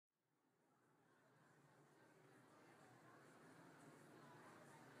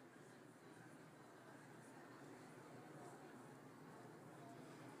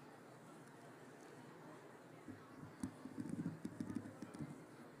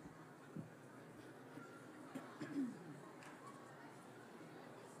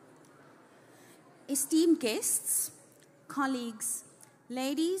esteemed guests, colleagues,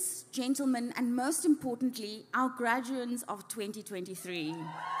 ladies, gentlemen, and most importantly, our graduands of 2023.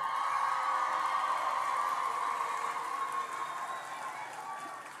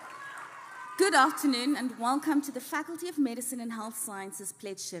 Good afternoon and welcome to the Faculty of Medicine and Health Sciences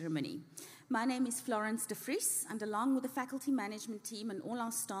Pledge Ceremony. My name is Florence de Vries, and along with the faculty management team and all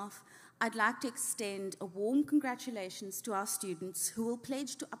our staff, I'd like to extend a warm congratulations to our students who will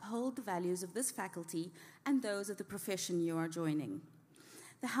pledge to uphold the values of this faculty and those of the profession you are joining.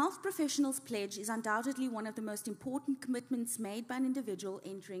 The Health Professionals Pledge is undoubtedly one of the most important commitments made by an individual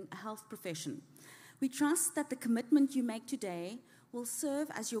entering a health profession. We trust that the commitment you make today will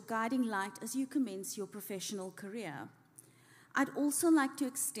serve as your guiding light as you commence your professional career. I'd also like to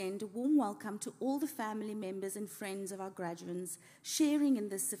extend a warm welcome to all the family members and friends of our graduands sharing in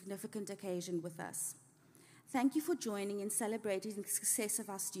this significant occasion with us. Thank you for joining in celebrating the success of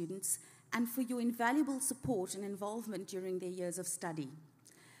our students and for your invaluable support and involvement during their years of study.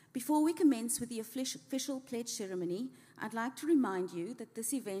 Before we commence with the official pledge ceremony, I'd like to remind you that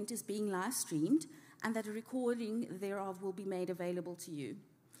this event is being live streamed and that a recording thereof will be made available to you.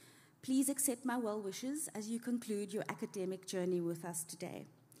 Please accept my well wishes as you conclude your academic journey with us today.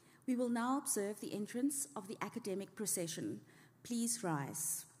 We will now observe the entrance of the academic procession. Please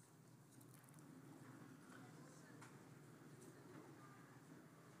rise.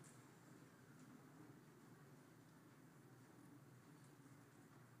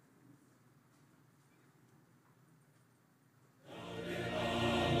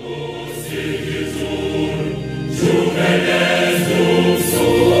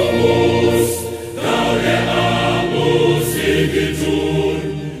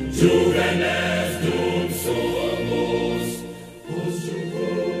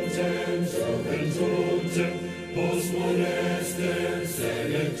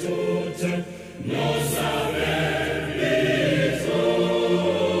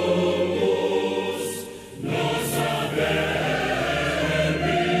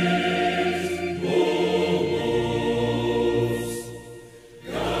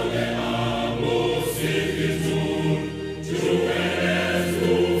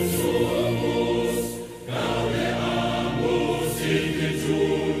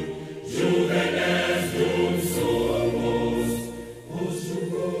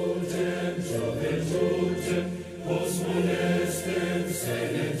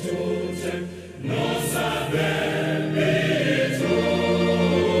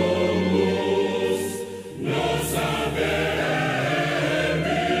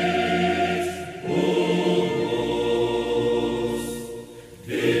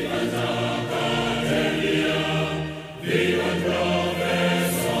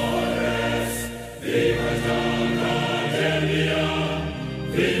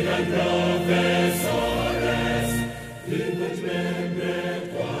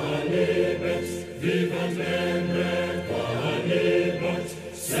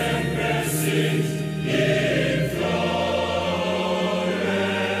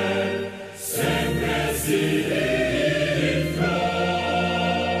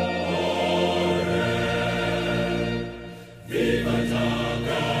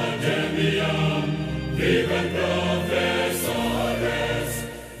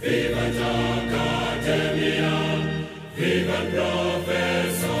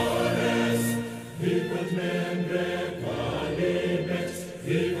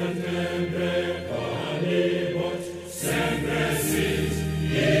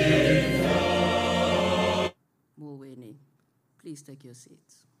 Please take your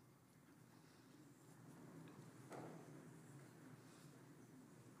seats.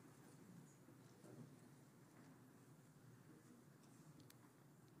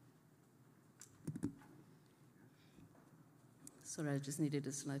 Sorry, I just needed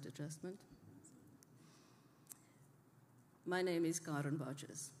a slight adjustment. My name is Karen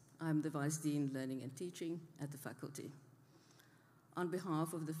Barges. I'm the Vice Dean Learning and Teaching at the faculty. On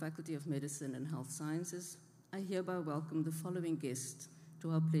behalf of the Faculty of Medicine and Health Sciences, I hereby welcome the following guests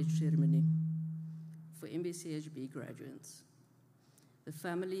to our pledge ceremony. For MBCHB graduates, the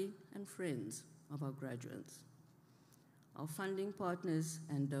family and friends of our graduates, our funding partners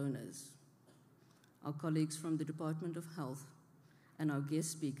and donors, our colleagues from the Department of Health, and our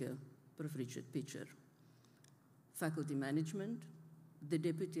guest speaker, Prof. Richard Pitcher, faculty management, the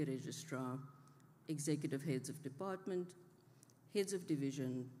Deputy Registrar, executive heads of department, heads of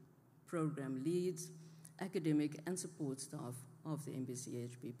division, program leads, academic and support staff of the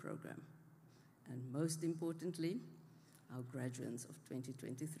MBCHB program, and most importantly, our graduates of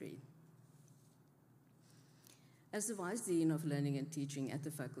 2023. As the Vice Dean of Learning and Teaching at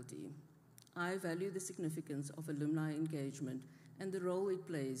the faculty, I value the significance of alumni engagement and the role it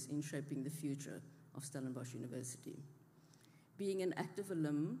plays in shaping the future of Stellenbosch University. Being an active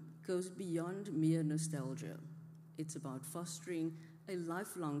alum goes beyond mere nostalgia. It's about fostering a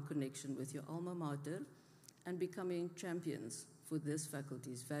lifelong connection with your alma mater and becoming champions for this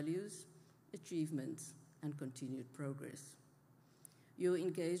faculty's values, achievements, and continued progress. Your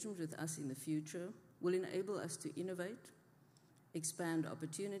engagement with us in the future will enable us to innovate, expand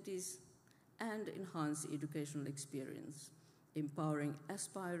opportunities, and enhance the educational experience, empowering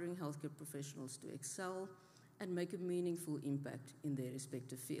aspiring healthcare professionals to excel and make a meaningful impact in their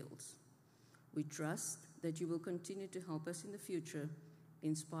respective fields. We trust that you will continue to help us in the future,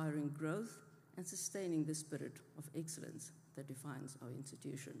 inspiring growth and sustaining the spirit of excellence that defines our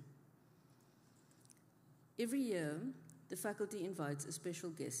institution. Every year, the faculty invites a special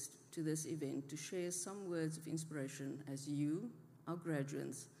guest to this event to share some words of inspiration as you, our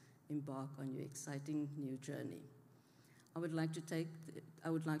graduands, embark on your exciting new journey. I would like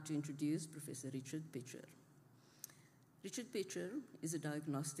to introduce Professor Richard Pitcher. Richard Pitcher is a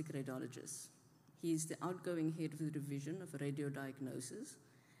diagnostic radiologist. He is the outgoing head of the Division of Radiodiagnosis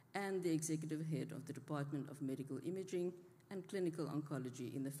and the executive head of the Department of Medical Imaging and Clinical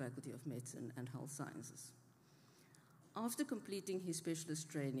Oncology in the Faculty of Medicine and Health Sciences. After completing his specialist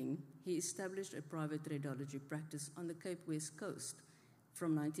training, he established a private radiology practice on the Cape West Coast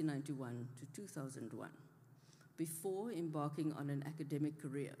from 1991 to 2001, before embarking on an academic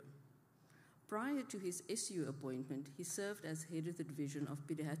career. Prior to his SU appointment, he served as head of the Division of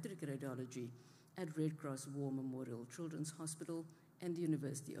Pediatric Radiology at Red Cross War Memorial Children's Hospital and the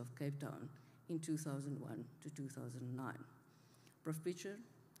University of Cape Town in 2001 to 2009. Prof. Pitcher,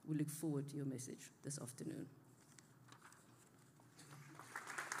 we look forward to your message this afternoon.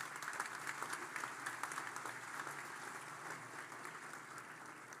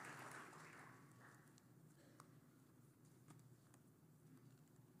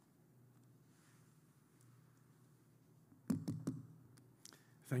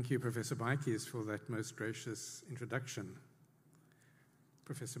 Thank you, Professor Bykes, for that most gracious introduction.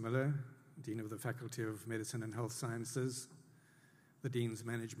 Professor Miller, Dean of the Faculty of Medicine and Health Sciences, the Dean's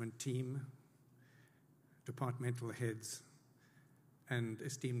management team, departmental heads, and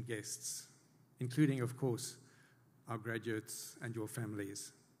esteemed guests, including, of course, our graduates and your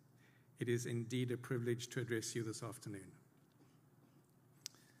families. It is indeed a privilege to address you this afternoon.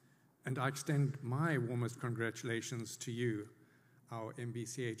 And I extend my warmest congratulations to you, our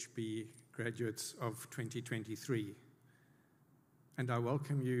MBCHB graduates of 2023. And I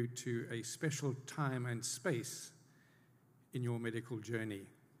welcome you to a special time and space in your medical journey.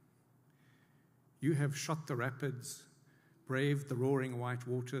 You have shot the rapids, braved the roaring white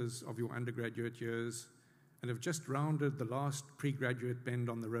waters of your undergraduate years, and have just rounded the last pre-graduate bend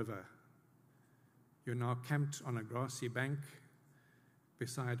on the river. You're now camped on a grassy bank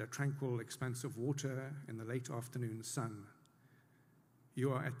beside a tranquil expanse of water in the late afternoon sun.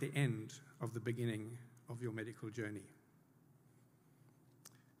 You are at the end of the beginning of your medical journey.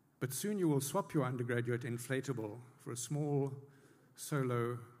 But soon you will swap your undergraduate inflatable for a small,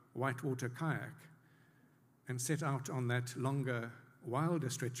 solo, whitewater kayak and set out on that longer, wilder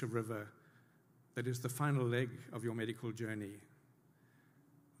stretch of river that is the final leg of your medical journey.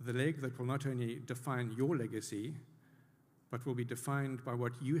 The leg that will not only define your legacy, but will be defined by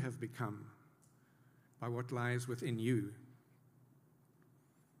what you have become, by what lies within you.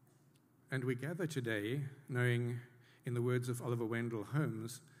 And we gather today knowing, in the words of Oliver Wendell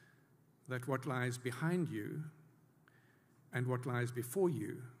Holmes, that what lies behind you and what lies before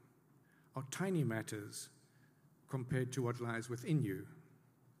you are tiny matters compared to what lies within you.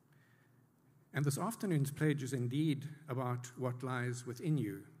 And this afternoon's pledge is indeed about what lies within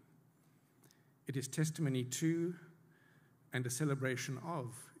you. It is testimony to and a celebration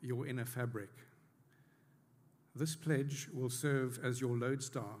of your inner fabric. This pledge will serve as your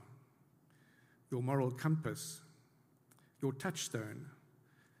lodestar, your moral compass, your touchstone,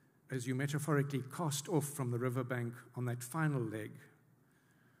 as you metaphorically cast off from the riverbank on that final leg.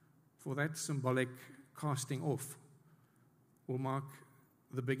 For that symbolic casting off will mark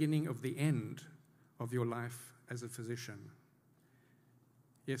the beginning of the end of your life as a physician.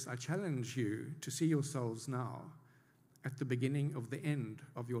 Yes, I challenge you to see yourselves now at the beginning of the end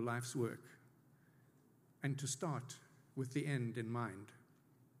of your life's work, and to start with the end in mind.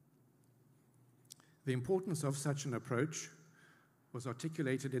 The importance of such an approach was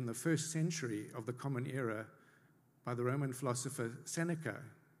articulated in the first century of the Common Era by the Roman philosopher Seneca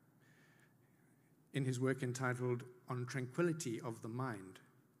in his work entitled On Tranquility of the Mind.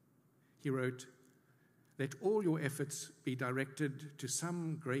 He wrote, "Let all your efforts be directed to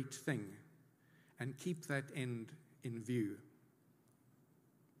some great thing and keep that end in view.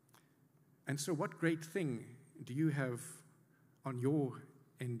 And so what great thing do you have on your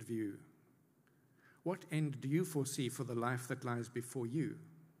end view? What end do you foresee for the life that lies before you?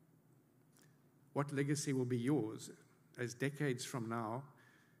 What legacy will be yours as decades from now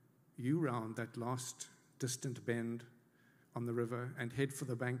you round that last distant bend on the river and head for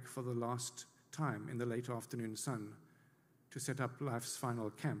the bank for the last time in the late afternoon sun to set up life's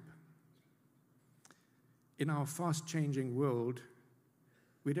final camp? In our fast-changing world,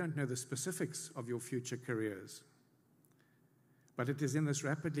 we don't know the specifics of your future careers, but it is in this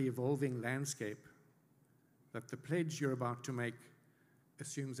rapidly evolving landscape that the pledge you're about to make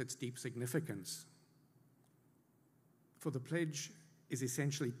assumes its deep significance. For the pledge is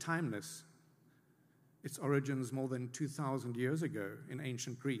essentially timeless. Its origins more than 2,000 years ago in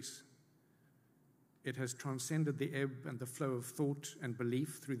ancient Greece. It has transcended the ebb and the flow of thought and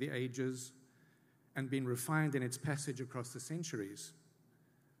belief through the ages and been refined in its passage across the centuries.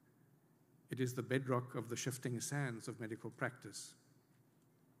 It is the bedrock of the shifting sands of medical practice.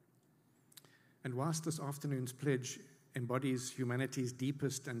 And whilst this afternoon's pledge embodies humanity's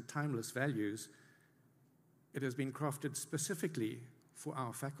deepest and timeless values, it has been crafted specifically for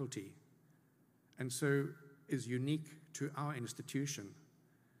our faculty, and so is unique to our institution.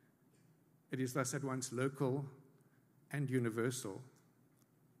 It is thus at once local and universal,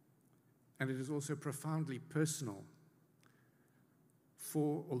 and it is also profoundly personal.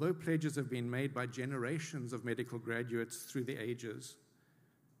 For although pledges have been made by generations of medical graduates through the ages,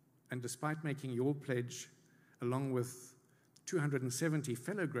 and despite making your pledge along with 270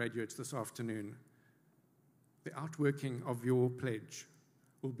 fellow graduates this afternoon, the outworking of your pledge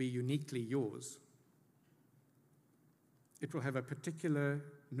will be uniquely yours. It will have a particular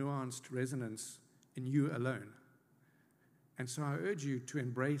nuanced resonance in you alone. And so I urge you to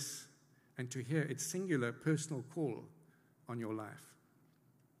embrace and to hear its singular personal call on your life.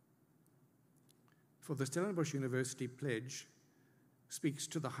 For the Stellenbosch University pledge speaks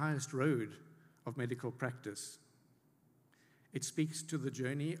to the highest road of medical practice. It speaks to the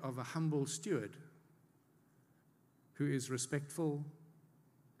journey of a humble steward who is respectful,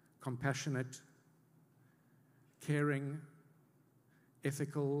 compassionate, caring,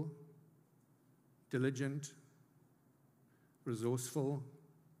 ethical, diligent, resourceful,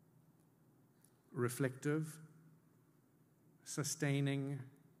 reflective, sustaining,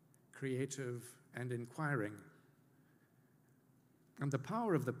 creative, and inquiring. And the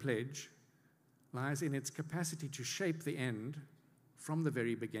power of the pledge lies in its capacity to shape the end from the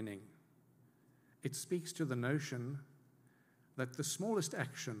very beginning. It speaks to the notion that the smallest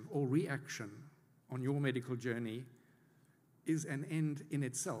action or reaction on your medical journey is an end in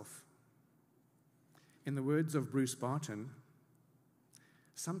itself. In the words of Bruce Barton,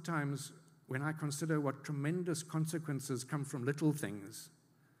 sometimes when I consider what tremendous consequences come from little things,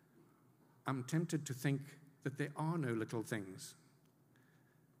 I'm tempted to think that there are no little things.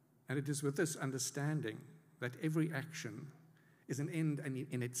 And it is with this understanding that every action is an end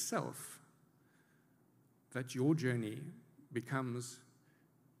in itself that your journey becomes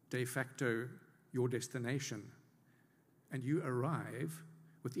de facto your destination, and you arrive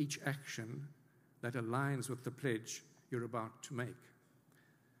with each action that aligns with the pledge you're about to make.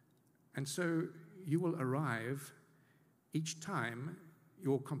 And so you will arrive each time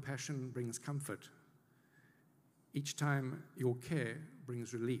your compassion brings comfort, each time your care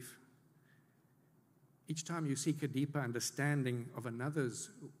brings relief, each time you seek a deeper understanding of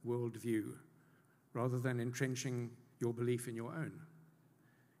another's worldview rather than entrenching your belief in your own,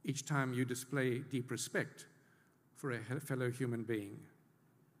 each time you display deep respect for a fellow human being,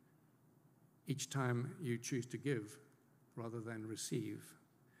 each time you choose to give rather than receive.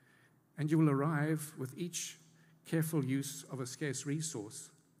 And you will arrive with each careful use of a scarce resource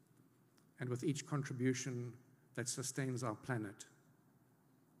and with each contribution that sustains our planet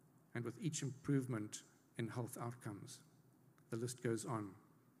and with each improvement in health outcomes. The list goes on.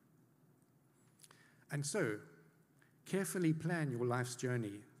 And so, carefully plan your life's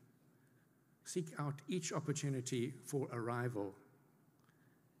journey. Seek out each opportunity for arrival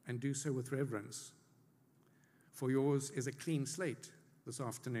and do so with reverence, for yours is a clean slate this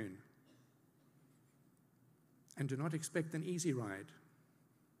afternoon. And do not expect an easy ride,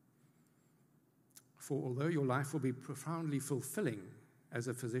 for although your life will be profoundly fulfilling as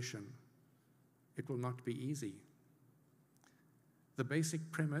a physician, it will not be easy. The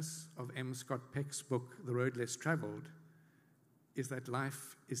basic premise of M. Scott Peck's book, The Road Less Traveled, is that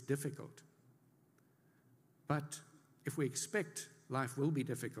life is difficult. But if we expect life will be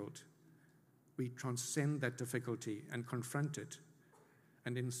difficult, we transcend that difficulty and confront it,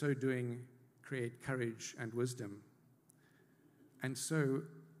 and in so doing, create courage and wisdom. And so,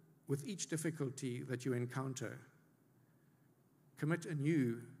 with each difficulty that you encounter, commit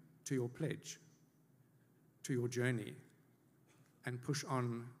anew to your pledge, to your journey, and push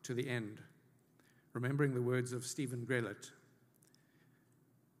on to the end, remembering the words of Stephen Grellett,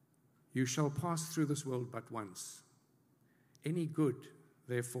 "You shall pass through this world but once. Any good,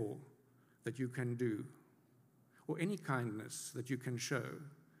 therefore, that you can do, or any kindness that you can show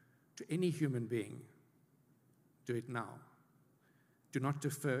to any human being, do it now. Do not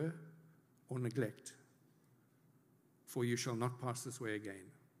defer or neglect, for you shall not pass this way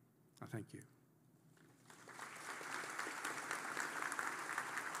again." I thank you.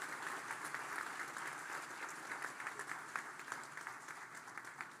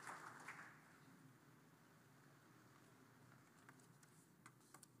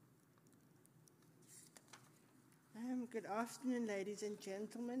 Good afternoon, ladies and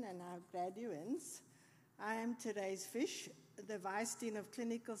gentlemen, and our graduands. I am Therese Fish, the Vice Dean of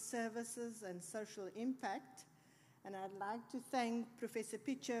Clinical Services and Social Impact, and I'd like to thank Professor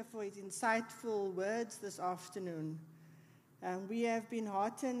Pitcher for his insightful words this afternoon. We have been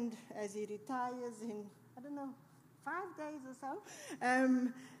heartened as he retires in, 5 days or so,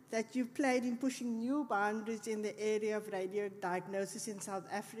 that you've played in pushing new boundaries in the area of radio diagnosis in South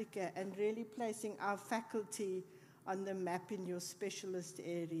Africa and really placing our faculty on the map in your specialist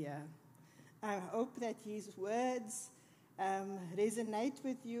area. I hope that his words resonate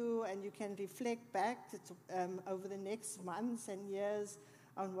with you and you can reflect back over the next months and years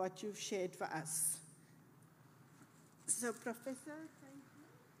on what you've shared for us. So, Professor, thank you.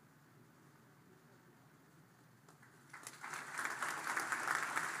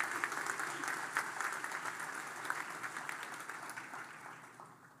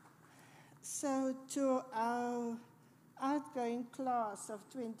 So, to our outgoing class of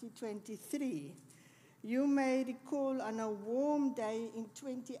 2023, you may recall on a warm day in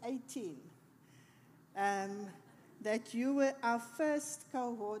 2018 that you were our first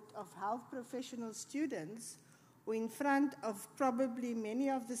cohort of health professional students who, in front of probably many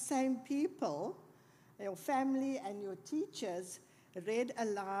of the same people, your family and your teachers, read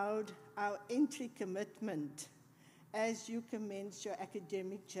aloud our entry commitment as you commenced your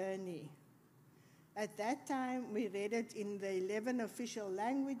academic journey. At that time, we read it in the 11 official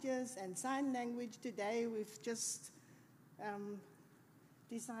languages and sign language. Today, we've just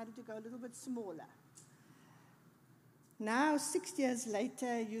decided to go a little bit smaller. Now, 6 years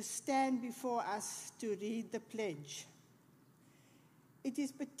later, you stand before us to read the pledge. It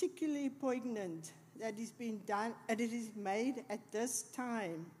is particularly poignant that it is made at this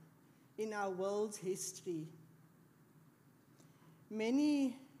time in our world's history.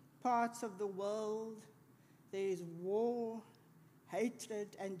 Many parts of the world, there is war,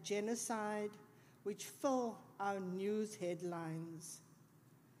 hatred, and genocide which fill our news headlines.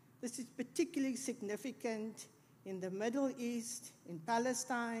 This is particularly significant in the Middle East, in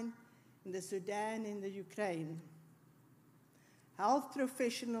Palestine, in the Sudan, in the Ukraine. Health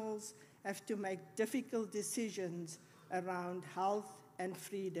professionals have to make difficult decisions around health and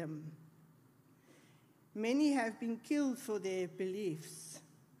freedom. Many have been killed for their beliefs.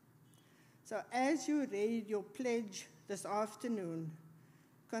 So as you read your pledge this afternoon,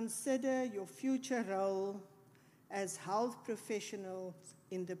 consider your future role as health professionals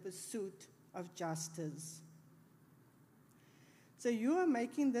in the pursuit of justice. So you are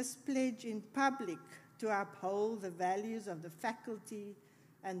making this pledge in public to uphold the values of the faculty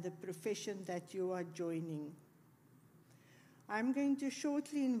and the profession that you are joining. I'm going to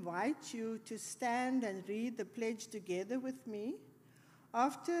shortly invite you to stand and read the pledge together with me.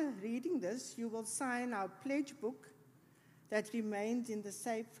 After reading this, you will sign our pledge book that remains in the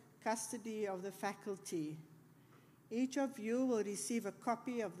safe custody of the faculty. Each of you will receive a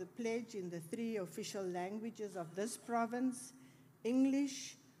copy of the pledge in the 3 official languages of this province: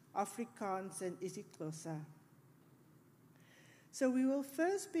 English, Afrikaans, and isiXhosa. So we will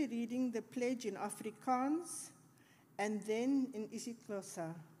first be reading the pledge in Afrikaans and then in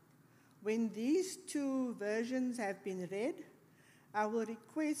isiXhosa. When these 2 versions have been read, I will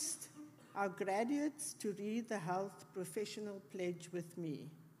request our graduates to read the health professional pledge with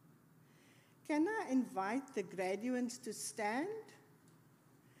me. Can I invite the graduands to stand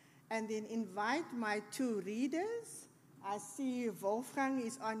and then invite my 2 readers? I see Wolfgang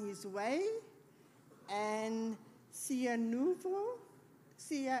is on his way, and Sinovuyo,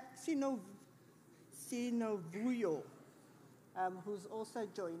 who's also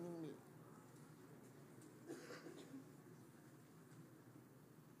joining me.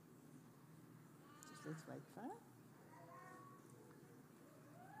 Just let's wait for it.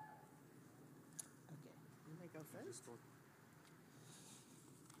 go first?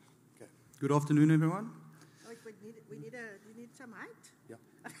 Okay. Good afternoon, everyone. Oh, we need some height. Yeah.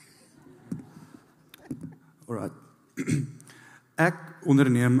 All right. Ek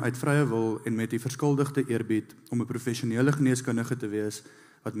onderneem uit vrye wil en met die verskuldigde eerbied om 'n professionele geneeskundige te wees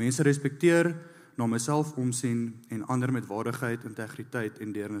wat mense respekteer, na myself omsien en ander met waardigheid, integriteit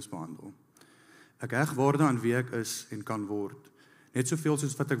en deernis behandel. Ek heg waarde aan wie ek is en kan word, net soveel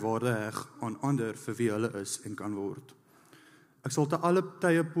soos wat ek waarde heg aan ander vir wie hulle is en kan word. Ek sal te alle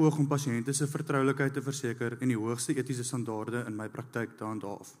tye poog om pasiënte se vertroulikheid te verseker en die hoogste etiese standaarde in my praktyk te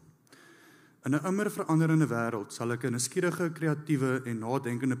handhaaf. In 'n immer veranderende wêreld sal ek 'n nuuskierige, kreatiewe en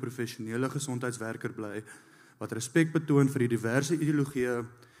nadenkende professionele gesondheidswerker bly wat respek betoon vir die diverse ideologieë,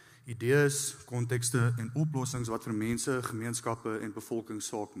 idees, kontekste en oplossings wat vir mense, gemeenskappe en bevolking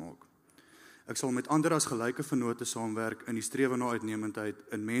saak maak. Ek sal met ander as gelyke vennote saamwerk in die strewe na uitnemendheid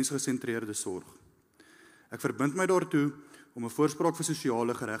in mensgesentreerde sorg. Ek verbind my daartoe om 'n voorspraak vir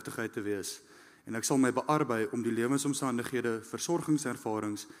sosiale geregtigheid te wees en ek sal my bearbei om die lewensomstandighede,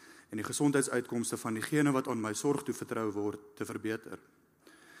 versorgingservarings en die gesondheidsuitkomste van diegene wat aan my sorg toevertrou word te verbeter.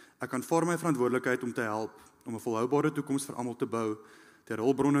 Ek aanvaar my verantwoordelikheid om te help om 'n volhoubare toekoms vir almal te bou ter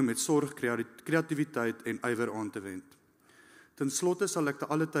hulpbronne met sorg, kreatiwiteit en ywer aan te wend. Ten slotte sal ek te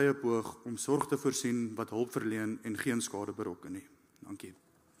alle tye poog om sorg te voorsien wat hulp verleen en geen skade berokken nie. Dankie.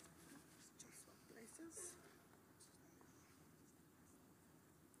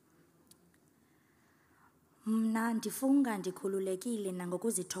 Mna ndifunga ndikhululekile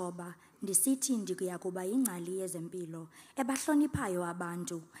nangokuzithoba, ndisithi ndiya kuba yingcali yezempilo ebahloniphayo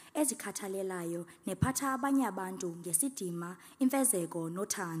abantu, ezikhathalelayo nephatha abanye abantu ngesidima, imfezeko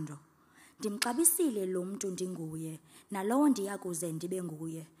nothando. Ndimxabisile lo mntu ndinguye, nalowo ndiya kuze ndibe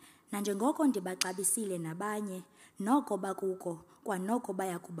nguye. Nanjengoko ndibaxabisile nabanye, noko bakuko, kwanoko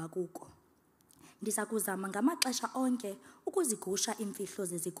baya kuba kuko. Ndiza kuzama ngamaxesha onke ukuzigusha iimfihlo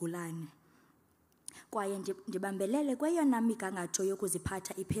zezigulane. Kwaye ndibambelele kweyona migangatho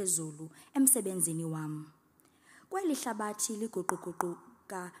yokuziphatha iphezulu emsebenzini wam. Kweli hlabathi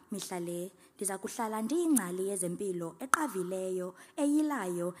liguquguquka mihla le, ndiza kuhlala ndiyingcali yezempilo eqavileyo,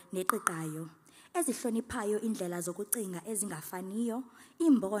 eyilayo neqiqayo, ezihloniphayo indlela zokucinga ezingafaniyo,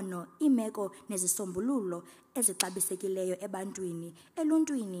 iimbono, iimeko nezisombululo ezixabisekileyo ebantwini,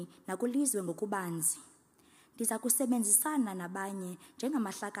 eluntwini nakulizwe ngokubanzi. Ndiza kusebenzisana nabanye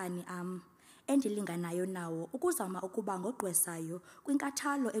njengamahlakani am, endilinganayo nawo ukuzama ukuba ngogqwesayo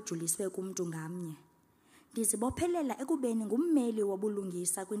kwinkathalo ejuliswe kumntu ngamnye. Ndizibophelela ekubeni ngummeli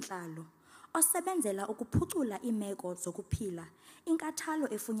wobulungisa kwintlalo, osebenzela ukuphucula iimeko zokuphila, inkathalo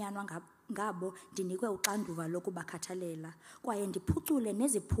efunyanwa ngabo ndinikwe uxanduva lokubakhathalela, kwaye ndiphucule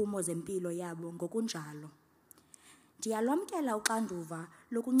neziphumo zempilo yabo ngokunjalo. Ndiyalwamkela uxanduva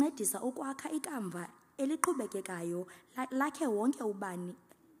lokuncedisa ukwakha ikamva eliqhubekekayo lakhe wonke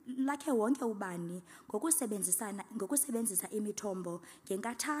ubani ngokusebenzisa imithombo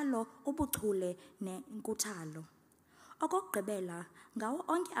ngenkathalo, ubuchule nenkuthalo. Okokugqibela, ngawo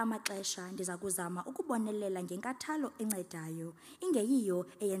onke amaxesha ndiza kuzama ukubonelela ngenkathalo encedayo, ingeyiyo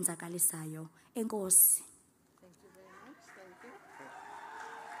eyenzakalisayo. Enkosi. Thank you very much. Thank you.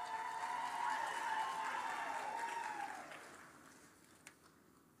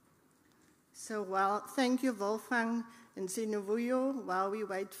 So, well, thank you, Wolfgang and Sinovuyo. While we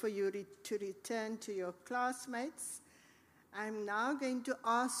wait for you to return to your classmates, I'm now going to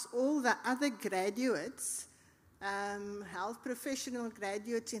ask all the other graduates, health professional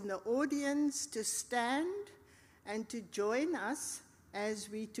graduates in the audience, to stand and to join us as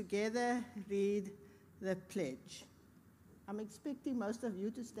we together read the pledge. I'm expecting most of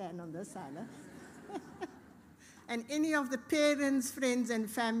you to stand on this side. Huh? And any of the parents, friends, and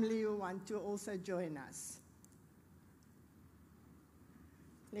family who want to also join us.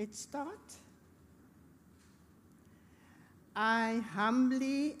 Let's start. I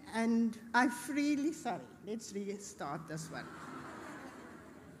freely, let's restart this one.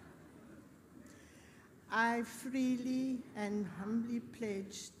 I freely and humbly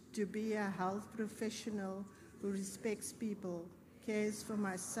pledge to be a health professional who respects people, cares for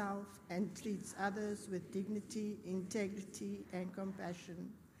myself, and treats others with dignity, integrity, and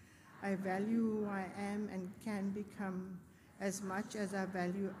compassion. I value who I am and can become as much as I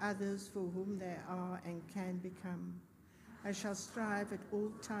value others for whom they are and can become. I shall strive at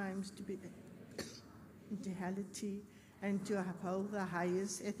all times to be integral and to uphold the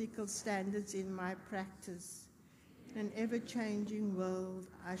highest ethical standards in my practice. In an ever-changing world,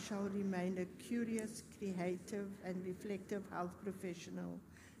 I shall remain a curious, creative, and reflective health professional,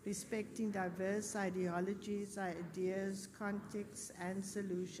 respecting diverse ideologies, ideas, contexts, and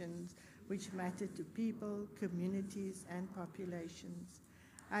solutions which matter to people, communities, and populations.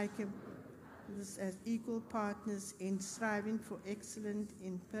 I can this as equal partners in striving for excellent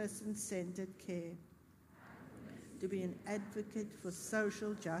in-person-centered care, to be an advocate for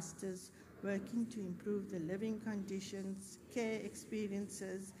social justice, working to improve the living conditions, care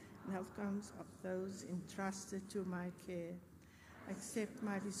experiences, and outcomes of those entrusted to my care. I accept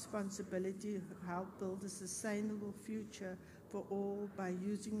my responsibility to help build a sustainable future for all by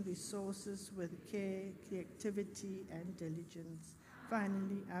using resources with care, creativity, and diligence.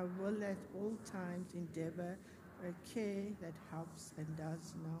 Finally, I will at all times endeavor for a care that helps and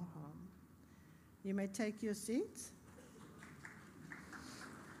does no harm. You may take your seats.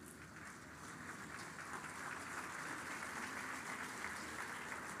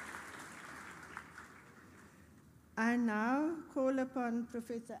 I now call upon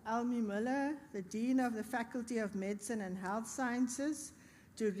Professor Elmi Miller, the Dean of the Faculty of Medicine and Health Sciences,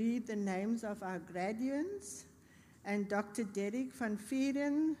 to read the names of our graduands, and Dr. Derek van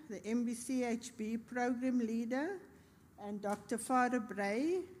Vieren, the MBCHB Program Leader, and Dr. Farah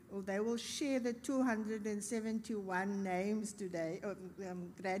Bray. They will share the 271 names today,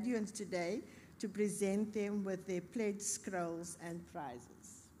 graduands today, to present them with their pledge scrolls and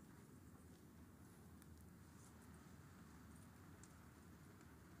prizes.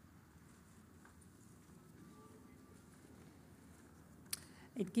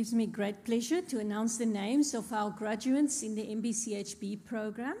 It gives me great pleasure to announce the names of our graduates in the MBCHB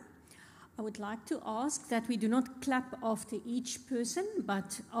program. I would like to ask that we do not clap after each person,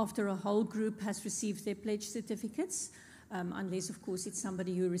 but after a whole group has received their pledge certificates, unless, of course, it's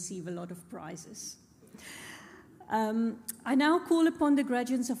somebody who receives a lot of prizes. I now call upon the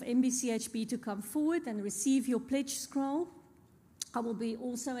graduates of MBCHB to come forward and receive your pledge scroll. I will be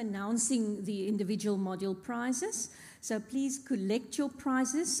also announcing the individual module prizes. So please collect your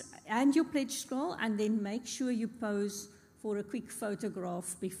prizes and your pledge scroll, and then make sure you pose for a quick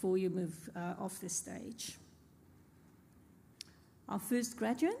photograph before you move off the stage. Our first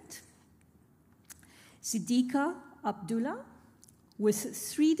graduate, Siddiqa Abdullah, with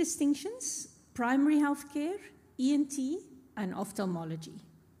 3 distinctions: primary health care, ENT, and ophthalmology.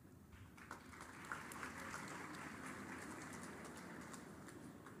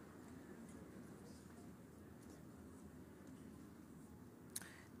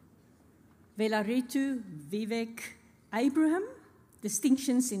 Velaritu Vivek Abraham,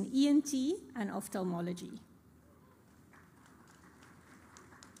 distinctions in ENT and ophthalmology.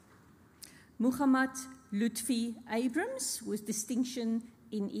 Muhammad Lutfi Abrams with distinction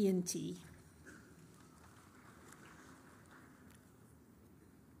in ENT.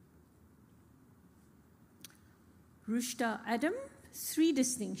 Rushda Adam, 3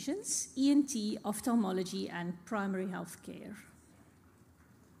 distinctions, ENT, ophthalmology, and primary health care.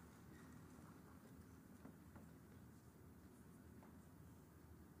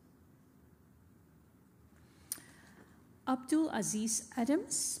 Abdul Aziz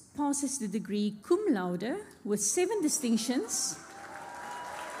Adams passes the degree cum laude with 7 distinctions.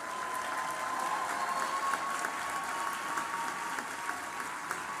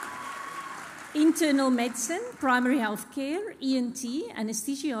 Internal medicine, primary health care, ENT,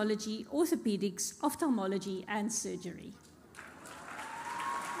 anesthesiology, orthopedics, ophthalmology, and surgery.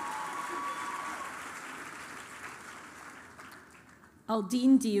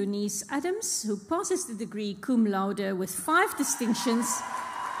 Aldine Dionise Adams, who passes the degree cum laude with 5 distinctions,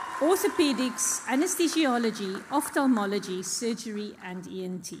 orthopedics, anesthesiology, ophthalmology, surgery, and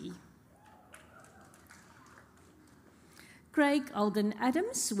ENT. Craig Alden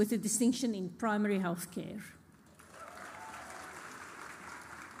Adams with a distinction in primary health care.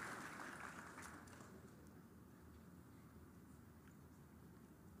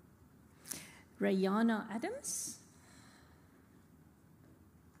 Rayana Adams.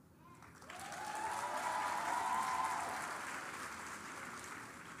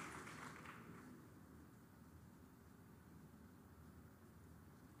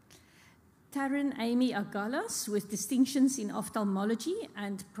 Taryn Amy Agalas with distinctions in ophthalmology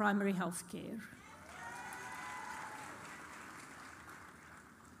and primary health care.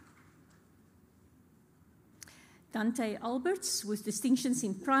 Dante Alberts with distinctions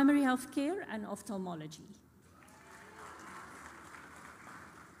in primary health care and ophthalmology.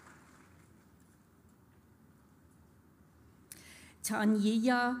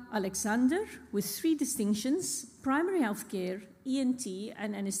 Tanya Alexander with 3 distinctions, primary health care, ENT,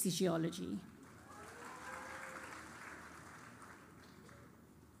 and anesthesiology.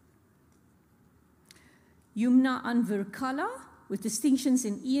 Yumna Anver Kala with distinctions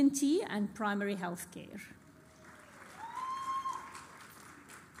in ENT and primary health care.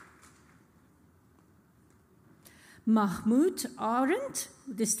 Mahmoud Arendt,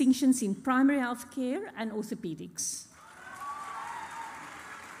 distinctions in primary health care and orthopedics.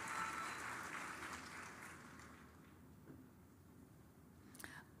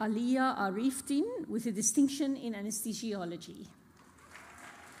 Alia Arifdin, with a distinction in anesthesiology.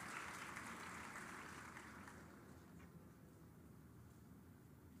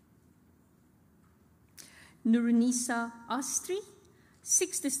 Nurunisa Astri,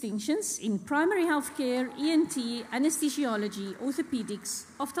 6 distinctions in primary health care, ENT, anesthesiology, orthopedics,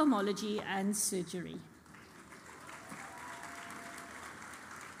 ophthalmology, and surgery.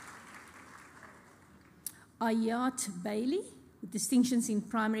 Ayat Bailey, with distinctions in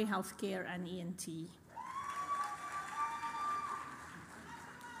primary health care and ENT.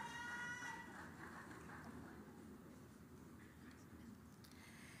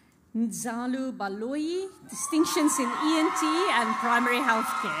 Nzalu Baloyi, distinctions in ENT and primary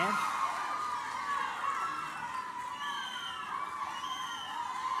health care.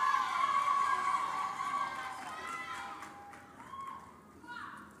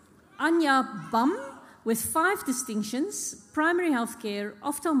 Anya Bum, with 5 distinctions, primary health care,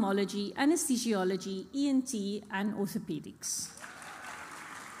 ophthalmology, anesthesiology, ENT, and orthopedics.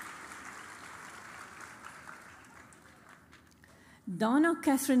 Dana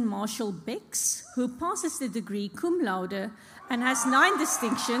Catherine Marshall Becks, who passes the degree cum laude and has 9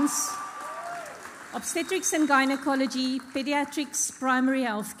 distinctions: obstetrics and gynecology, pediatrics, primary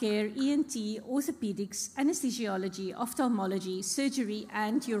health care, ENT, orthopedics, anesthesiology, ophthalmology, surgery,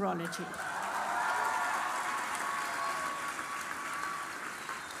 and urology.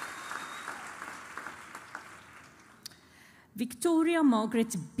 Victoria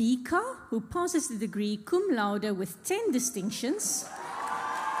Margaret Beaker, who passes the degree cum laude with 10 distinctions: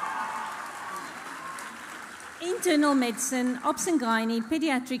 internal medicine, obs and gynae,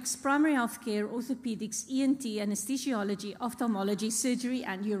 pediatrics, primary health care, orthopedics, ENT, anesthesiology, ophthalmology, surgery,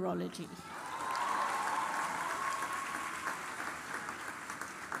 and urology.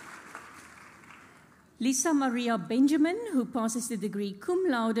 Lisa Maria Benjamin, who passes the degree cum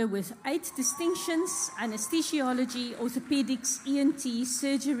laude with 8 distinctions: anesthesiology, orthopedics, ENT,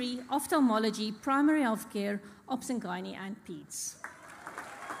 surgery, ophthalmology, primary health care, obs and gynae, and peds.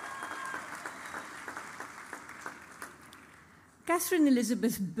 Catherine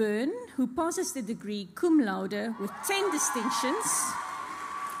Elizabeth Byrne, who passes the degree cum laude with 10 distinctions: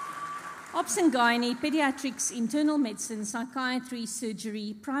 obs and gynae, pediatrics, internal medicine, psychiatry,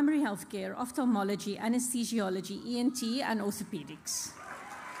 surgery, primary health care, ophthalmology, anesthesiology, ENT, and orthopedics.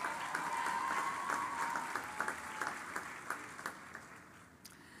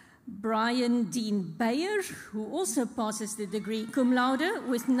 Brian Dean Bayer, who also passes the degree cum laude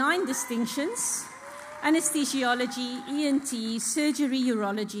with 9 distinctions: anesthesiology, ENT, surgery,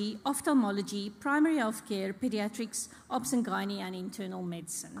 urology, ophthalmology, primary health care, pediatrics, obs and gynae, and internal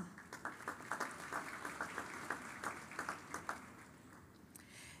medicine.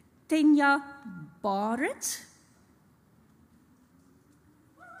 Tenya Barrett,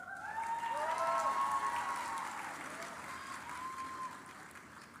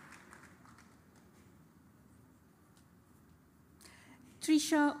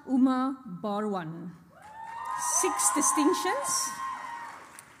 Trisha Uma Barwan, 6 distinctions: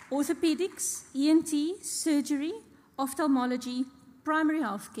 orthopedics, ENT, surgery, ophthalmology, primary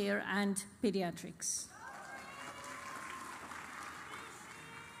health care, and pediatrics.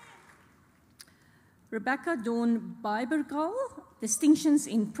 Rebecca Dawn Bibergal, distinctions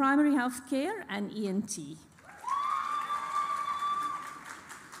in primary health care and ENT.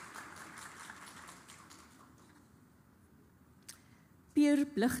 Pierre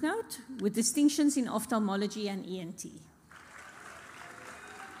Blichnout, with distinctions in ophthalmology and ENT.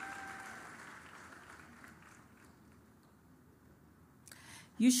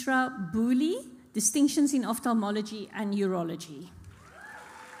 Yushra Booley, distinctions in ophthalmology and urology.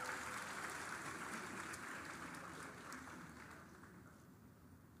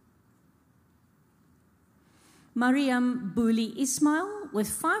 Mariam Booley Ismail, with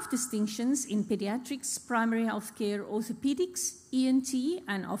 5 distinctions in pediatrics, primary health care, orthopedics, ENT,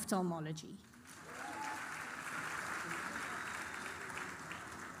 and ophthalmology.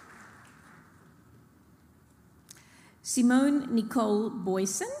 Simone Nicole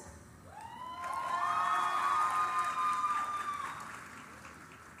Boyson,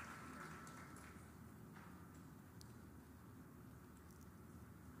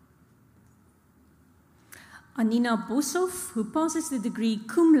 Anina Boshoff, who passes the degree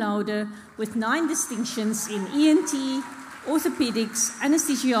cum laude with 9 distinctions in ENT, orthopedics,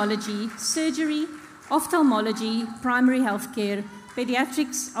 anesthesiology, surgery, ophthalmology, primary health care,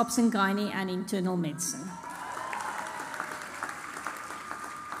 pediatrics, obs and gynae, and internal medicine.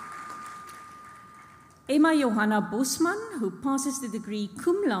 Emma Johanna Bosman, who passes the degree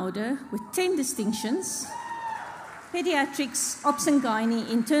cum laude with 10 distinctions. Pediatrics, Obs and Gynae,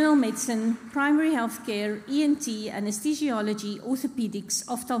 Internal Medicine, Primary Healthcare, ENT, Anesthesiology, Orthopedics,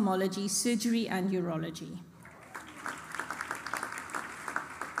 Ophthalmology, Surgery and Urology.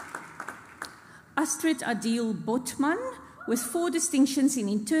 Astrid Adil Botman, with 4 distinctions in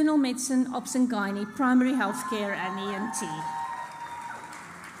Internal Medicine, Obs and Gynae, Primary Healthcare and ENT.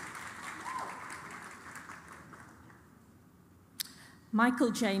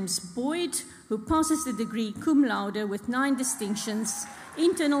 Michael James Boyd, who passes the degree cum laude with 9 distinctions,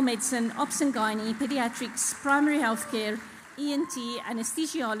 Internal Medicine, Obs and Gynae, Pediatrics, Primary Healthcare, ENT,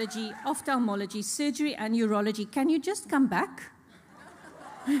 Anesthesiology, Ophthalmology, Surgery and Urology. Can you just come back?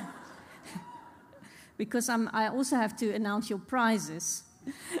 Because I also have to announce your prizes.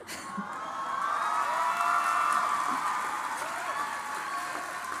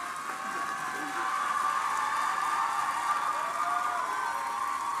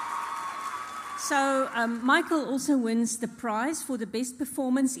 So Michael also wins the prize for the best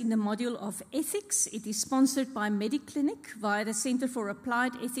performance in the module of ethics. It is sponsored by Mediclinic via the Center for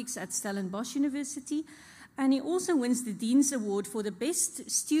Applied Ethics at Stellenbosch University. And he also wins the Dean's Award for the best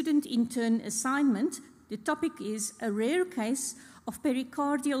student intern assignment. The topic is a rare case of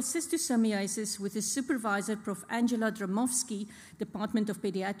pericardial cystosomiasis with the supervisor, Prof. Angela Dramovsky, Department of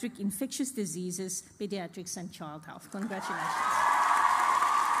Pediatric Infectious Diseases, Pediatrics and Child Health. Congratulations.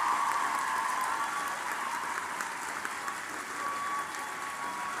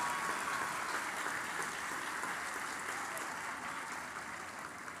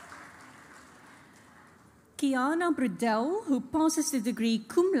 Kiana Bredel, who passes the degree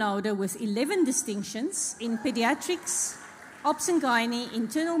cum laude with 11 distinctions in Pediatrics, Obs and Gynae,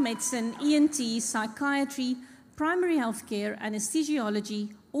 Internal Medicine, ENT, Psychiatry, Primary Healthcare, Anesthesiology,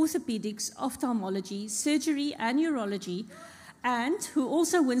 Orthopedics, Ophthalmology, Surgery and Urology, and who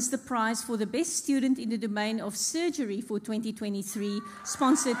also wins the prize for the best student in the domain of surgery for 2023,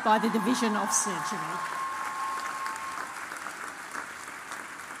 sponsored by the Division of Surgery.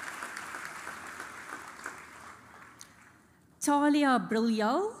 Talia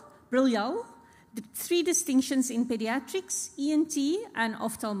Briljal, 3 distinctions in Pediatrics, ENT, and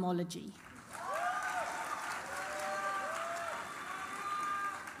Ophthalmology.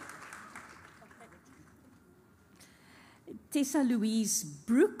 Tessa Louise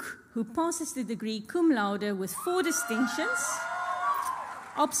Brook, who passes the degree cum laude with 4 distinctions,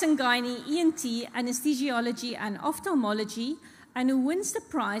 Obs and Gynae, ENT, Anesthesiology, and Ophthalmology, and who wins the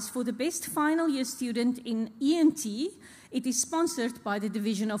prize for the best final year student in ENT. It is sponsored by the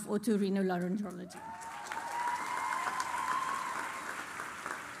Division of Otorhinolaryngology.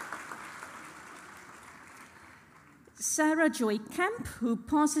 Sarah Joy Camp, who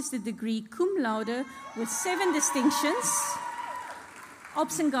passes the degree cum laude with 7 distinctions,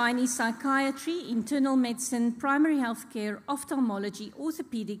 Obs and Gynae, Psychiatry, Internal Medicine, Primary Healthcare, Ophthalmology,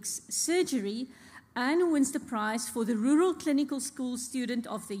 Orthopedics, Surgery, and who wins the prize for the Rural Clinical School Student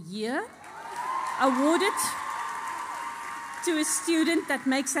of the Year, awarded to a student that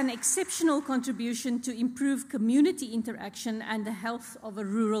makes an exceptional contribution to improve community interaction and the health of a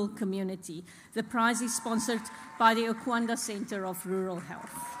rural community. The prize is sponsored by the Okwanda Center of Rural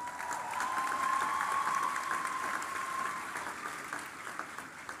Health.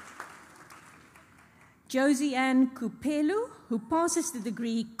 Josie Ann Kupelu, who passes the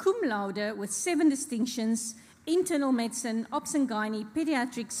degree cum laude with 7 distinctions, Internal Medicine, Obs and Gynae,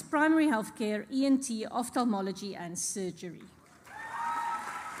 Pediatrics, Primary Healthcare, ENT, Ophthalmology, and Surgery.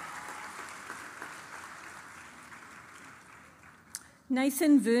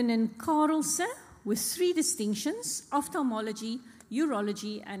 Nathan Vernon Carlse, with 3 distinctions, Ophthalmology,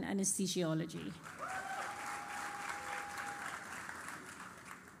 Urology, and Anesthesiology.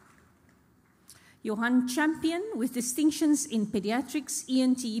 Johan Champion, with distinctions in Pediatrics,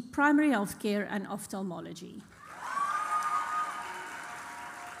 ENT, Primary Healthcare, and Ophthalmology.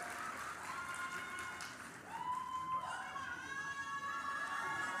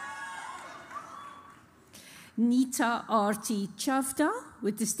 Nita R.T. Chavda,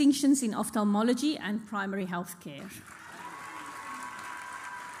 with distinctions in Ophthalmology and Primary Healthcare.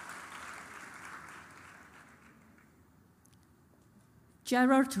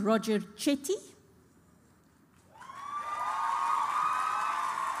 Gerard Roger Chetty,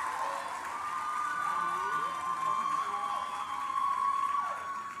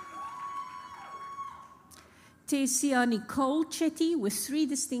 Tessia Nicole Chetty, with 3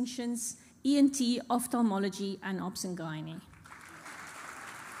 distinctions, ENT, Ophthalmology, and Obs and Gynae.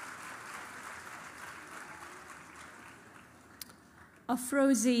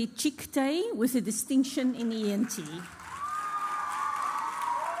 Afroze Chikte with a distinction in ENT.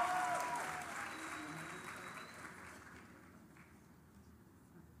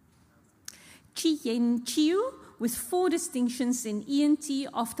 Chi Yen Chiu with 4 distinctions in ENT,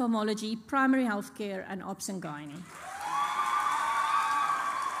 ophthalmology, primary healthcare, and obs and gynae.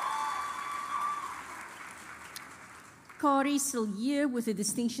 Kari Sillier with a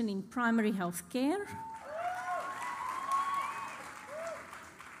distinction in primary healthcare.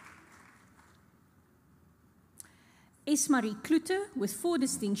 Esmarie Klute with 4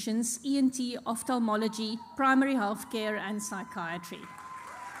 distinctions, ENT, ophthalmology, primary healthcare, and psychiatry.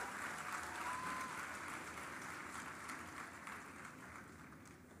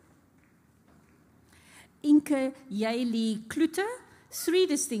 Inke Yaeli Klute, 3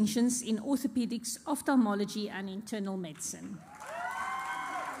 distinctions in orthopedics, ophthalmology, and internal medicine.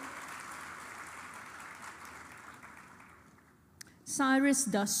 Cyrus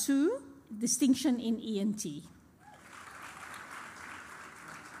Dasu, distinction in ENT.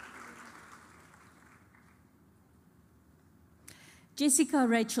 Jessica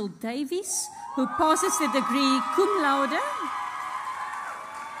Rachel Davies, who passes the degree cum laude.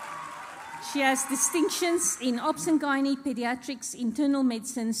 She has distinctions in obs and gynae, pediatrics, internal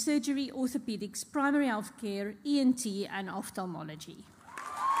medicine, surgery, orthopedics, primary health care, ENT, and ophthalmology.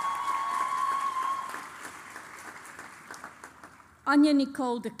 Anya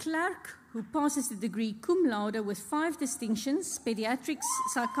Nicole de Klerk, who passes the degree cum laude with 5 distinctions, pediatrics,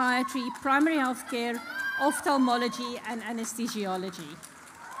 psychiatry, primary health care, ophthalmology, and anesthesiology.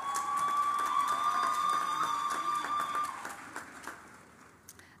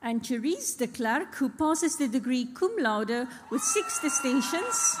 And Therese de Klerk, who passes the degree cum laude with 6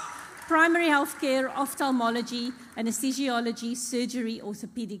 distinctions, primary health care, ophthalmology, anesthesiology, surgery,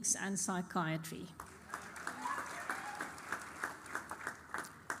 orthopedics, and psychiatry.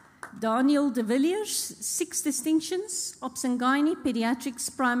 Daniel de Villiers, 6 distinctions, obs and gynae,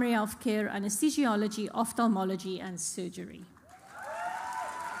 pediatrics, primary health care, anesthesiology, ophthalmology, and surgery.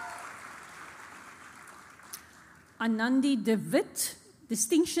 Anandi de Wit,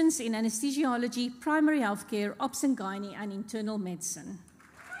 distinctions in anesthesiology, primary health care, obs and gynae, and internal medicine.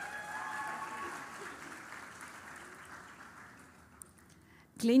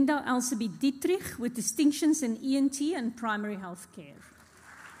 Glenda Elsabie Dietrich with distinctions in ENT and primary health care.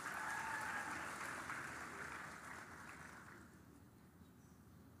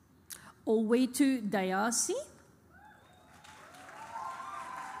 Olwetu Dayasi.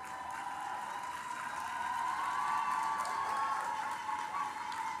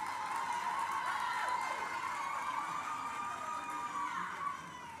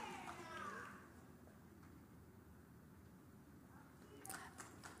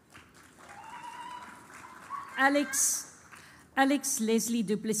 Alex Leslie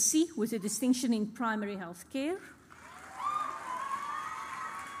Duplessis with a distinction in primary health care.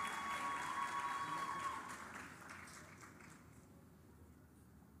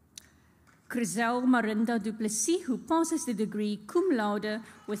 Chriselle Marinda Duplessis, who passes the degree cum laude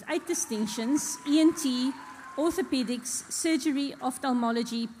with 8 distinctions, ENT, orthopedics, surgery,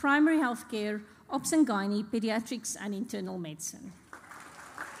 ophthalmology, primary health care, obs and gynae, pediatrics, and internal medicine.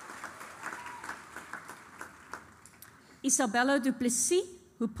 Isabella Duplessis,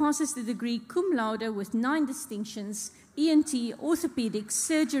 who passes the degree cum laude with 9 distinctions, ENT, orthopedics,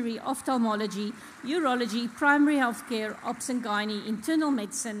 surgery, ophthalmology, urology, primary health care, obs and gynae, internal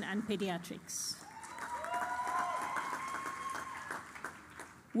medicine, and pediatrics.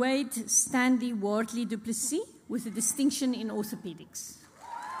 Wade Stanley Wardley Duplessis with a distinction in orthopedics.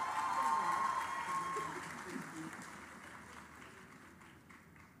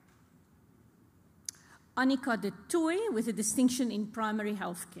 Annika de Toy with a distinction in primary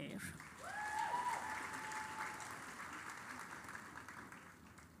health care.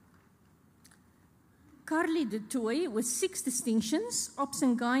 Carly de Toy with 6 distinctions, obs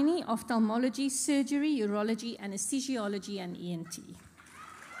and gynae, ophthalmology, surgery, urology, anesthesiology, and ENT.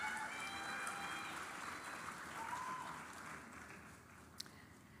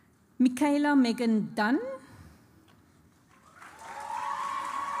 Michaela Megan Dunn.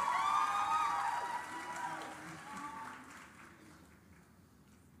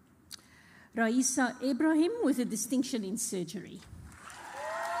 Raisa Ibrahim with a distinction in surgery.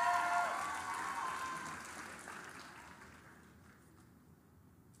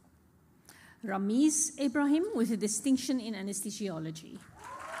 Ramiz Ibrahim with a distinction in anesthesiology.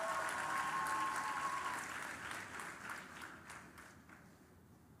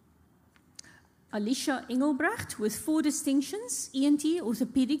 Alicia Engelbrecht with 4 distinctions, ENT,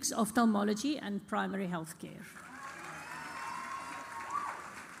 orthopedics, ophthalmology, and primary health care.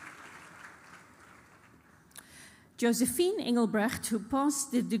 Josephine Engelbrecht, who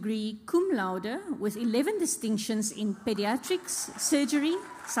passed the degree cum laude with 11 distinctions in pediatrics, surgery,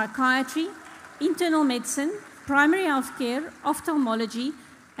 psychiatry, internal medicine, primary health care, ophthalmology,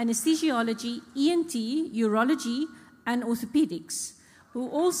 anesthesiology, ENT, urology, and orthopedics, who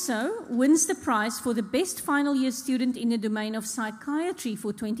also wins the prize for the best final year student in the domain of psychiatry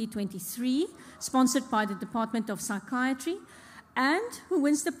for 2023, sponsored by the Department of Psychiatry, and who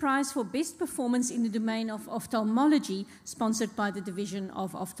wins the prize for best performance in the domain of ophthalmology, sponsored by the Division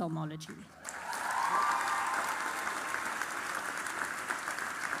of Ophthalmology.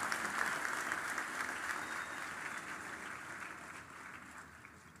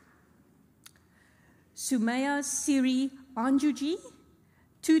 Sumaya Siri Anjuji,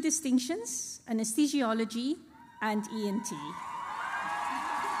 2 distinctions, anesthesiology and ENT.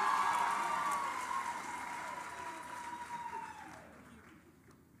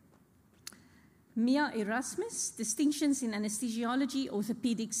 Mia Erasmus, distinctions in anesthesiology,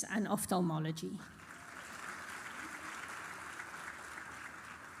 orthopedics, and ophthalmology.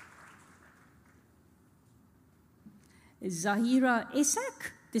 Zahira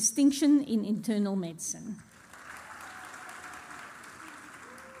Esak, distinction in internal medicine.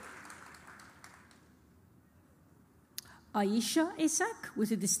 Aisha Esak,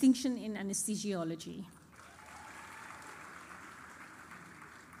 with a distinction in anesthesiology.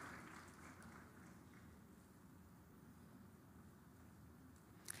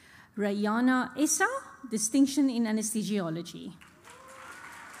 Rayana Essa, distinction in anesthesiology.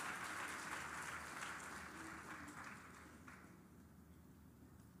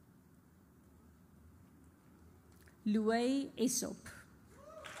 Louay Aesop.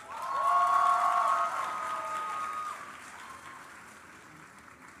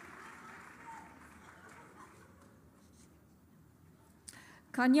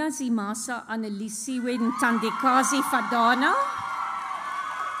 Kanya Zimasa Annelisiwe Ntandikazi Fadana.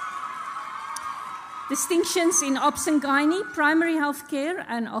 Distinctions in Ops and Gynae, primary health care,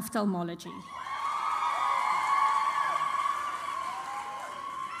 and ophthalmology.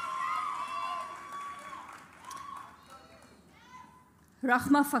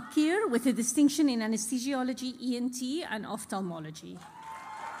 Rahma Fakir with a distinction in anesthesiology, ENT, and ophthalmology.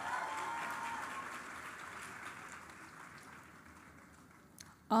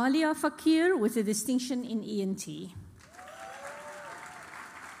 Alia Fakir with a distinction in ENT.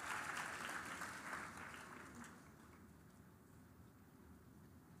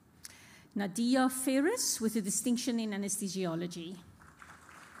 Nadia Ferris with a distinction in anesthesiology.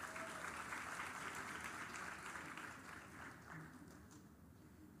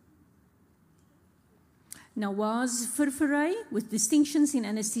 Nawaz Furfuray with distinctions in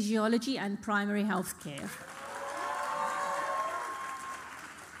anesthesiology and primary health care.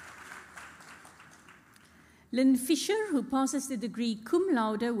 Lynn Fisher, who passes the degree cum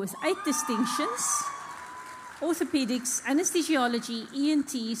laude with 8 distinctions: orthopedics, anesthesiology,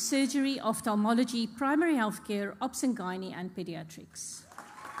 ENT, surgery, ophthalmology, primary health care, ops and gynae, and pediatrics.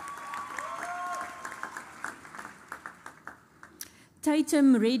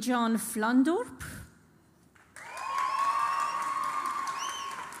 Datum Rejan Vlandorp.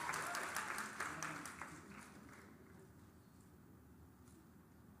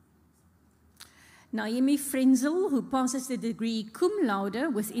 Naomi Frenzel, who passes the degree cum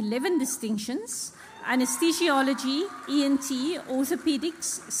laude with 11 distinctions: anesthesiology, ENT,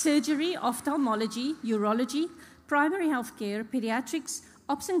 orthopedics, surgery, ophthalmology, urology, primary health care, pediatrics,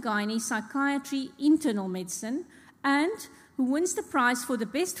 ops and gynae, psychiatry, internal medicine, and who wins the prize for the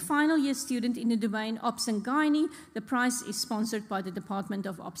best final year student in the domain ops and gynae. The prize is sponsored by the Department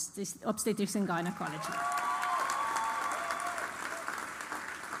of Obstetrics and Gynecology.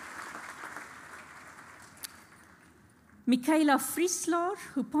 Michaela Frieslar,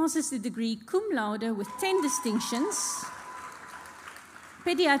 who passes the degree cum laude with 10 distinctions: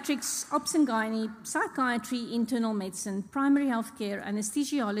 pediatrics, ops and gynae, psychiatry, internal medicine, primary health care,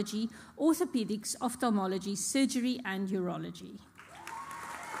 anesthesiology, orthopedics, ophthalmology, surgery, and urology.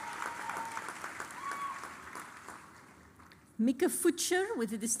 Mika Futcher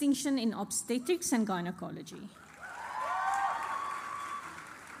with a distinction in obstetrics and gynecology.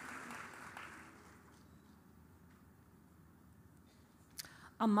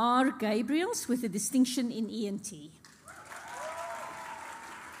 Amar Gabriels with a distinction in ENT.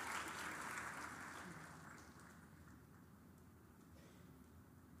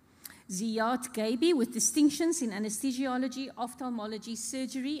 Ziyad Gabi with distinctions in anesthesiology, ophthalmology,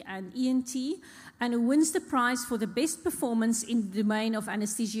 surgery, and ENT, and who wins the prize for the best performance in the domain of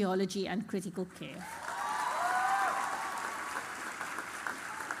anesthesiology and critical care.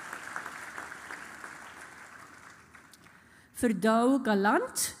 Verdou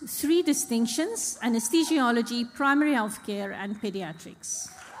Galant, 3 distinctions, anesthesiology, primary health care, and pediatrics.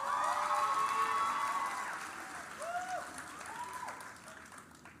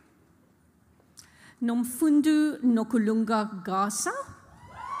 Nomfundo Nokulunga Gasa,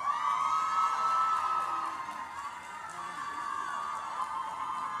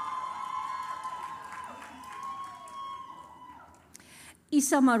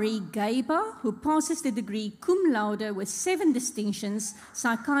 Isa Marie Geiber, who passes the degree cum laude with 7 distinctions,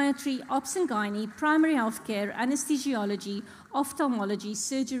 psychiatry, obs and gynae, primary health care, anesthesiology, ophthalmology,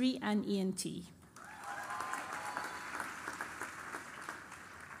 surgery, and ENT.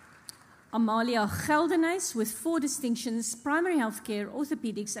 Amalia Geldenhuys with 4 distinctions, primary health care,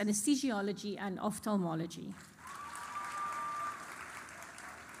 orthopedics, anesthesiology, and ophthalmology.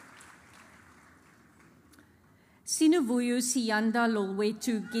 Sinuvuyo Siyanda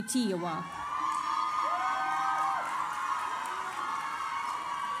Lolwetu Getiwa.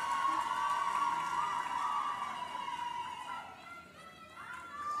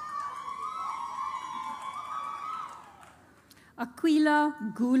 Aquila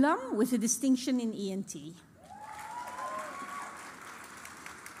Gulam with a distinction in ENT.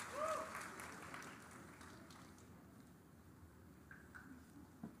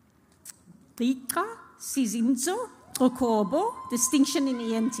 Bika Sizinzo Okobo, distinction in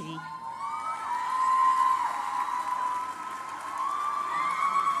ENT.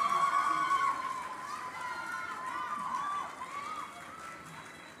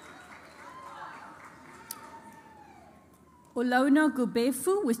 Olona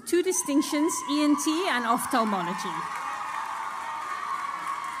Gubefu with 2 distinctions, ENT and ophthalmology.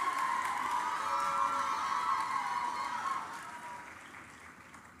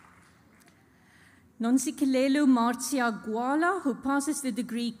 Nonsikelelu Marcia Guala, who passes the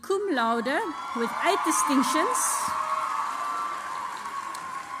degree cum laude with 8 distinctions.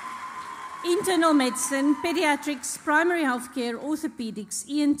 Internal medicine, pediatrics, primary health care, orthopedics,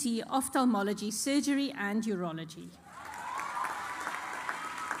 ENT, ophthalmology, surgery, and urology.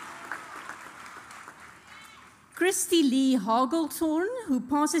 Christy Lee Hagelthorn, who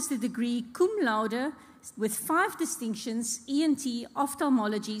passes the degree cum laude with 5 distinctions, ENT,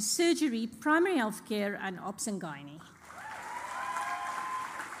 ophthalmology, surgery, primary health care, and obs and gynae.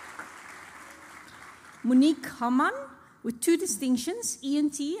 Monique Haman with 2 distinctions,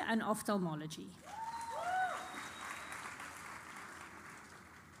 ENT and ophthalmology.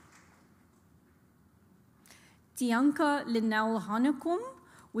 Tianka Linnell Hanekom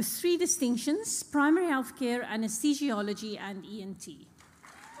with 3 distinctions, primary health care, anesthesiology, and ENT.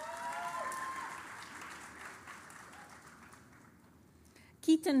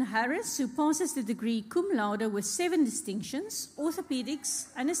 Keaton Harris, who passes the degree cum laude with 7 distinctions, orthopedics,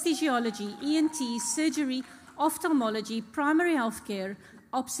 anesthesiology, ENT, surgery, ophthalmology, primary health care,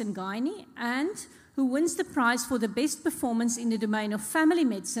 obs and gynae, and who wins the prize for the best performance in the domain of family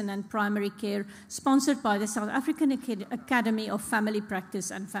medicine and primary care, sponsored by the South African Academy of Family Practice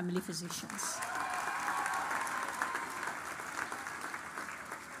and Family Physicians.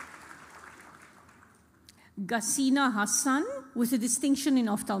 Gasina Hassan with a distinction in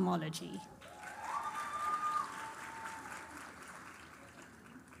ophthalmology.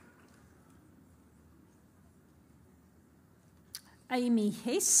 Amy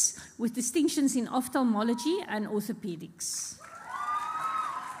Hess with distinctions in ophthalmology and orthopedics.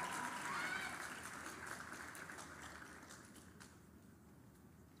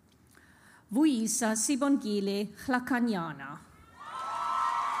 Vuisa Sibongile Hlakanyana.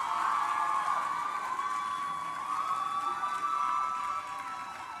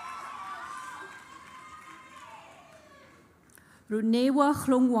 Runewa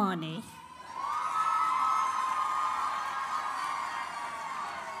Hlongwane.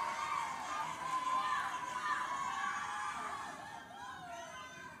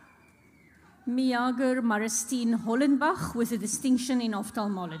 Miager Maristine Hollenbach with a distinction in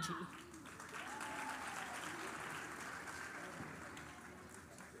ophthalmology.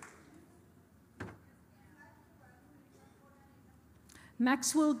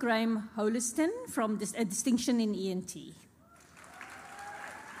 Maxwell Graham Holiston from a distinction in ENT.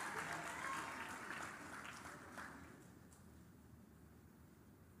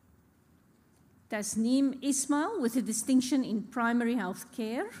 Tasneem Ismail with a distinction in primary health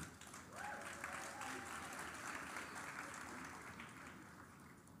care.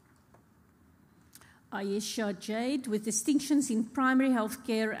 Ayesha Jade with distinctions in primary health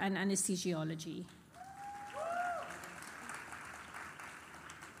care and anesthesiology.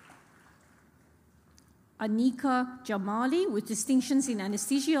 Anika Jamali with distinctions in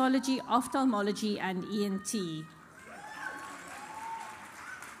anesthesiology, ophthalmology, and ENT.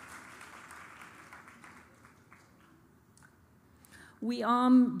 We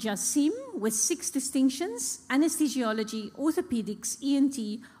arm Jasim with 6 distinctions: anesthesiology, orthopedics,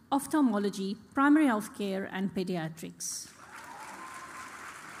 ENT, ophthalmology, primary health care, and pediatrics.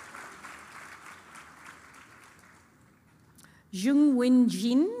 Jung Wen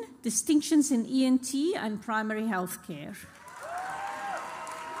Jin, distinctions in ENT and primary health care.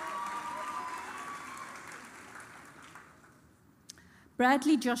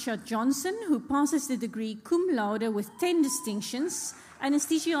 Bradley Joshua Johnson, who passes the degree cum laude with 10 distinctions: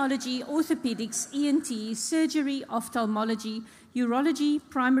 anesthesiology, orthopedics, ENT, surgery, ophthalmology, urology,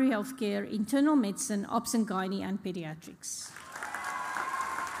 primary health care, internal medicine, obs and gynae, and pediatrics.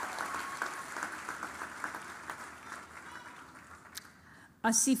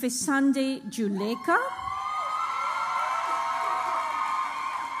 Asifesande Juleka,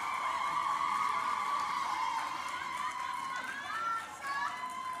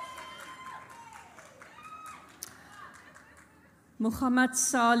 Muhammad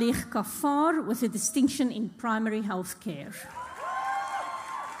Salih Kafar with a distinction in primary health care.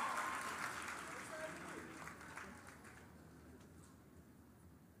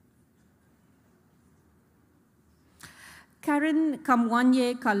 Karen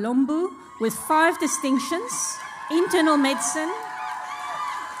Kamwanye Kalombu with 5 distinctions: internal medicine,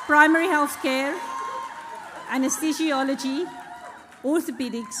 primary health care, anesthesiology,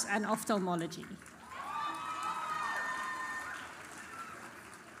 orthopedics, and ophthalmology.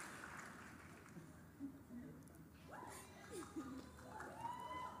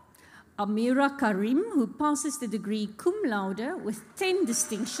 Amira Karim, who passes the degree cum laude with 10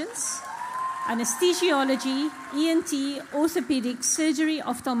 distinctions: anesthesiology, ENT, orthopedics, surgery,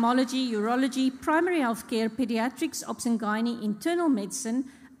 ophthalmology, urology, primary health care, pediatrics, obs and gynae, internal medicine,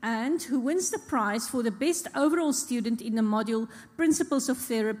 and who wins the prize for the best overall student in the module Principles of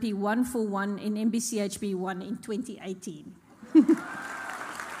Therapy 141 in MBCHB 1 in 2018.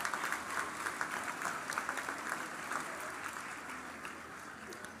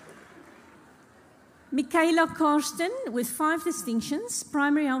 Michaela Karsten with 5 distinctions: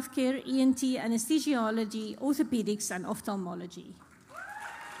 primary health care, ENT, anesthesiology, orthopedics, and ophthalmology.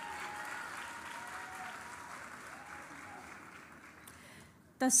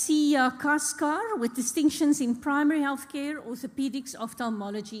 Tasiya Kaskar with distinctions in primary health care, orthopedics,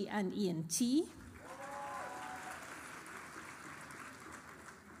 ophthalmology, and ENT.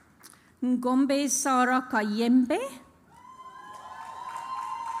 Ngombe Sara Kayembe.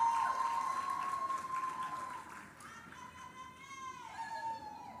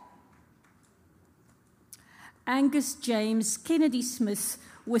 Angus James Kennedy Smith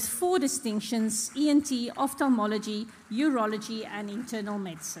with 4 distinctions: ENT, ophthalmology, urology, and internal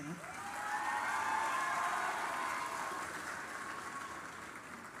medicine.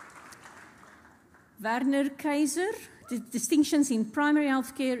 Werner Kaiser, distinctions in primary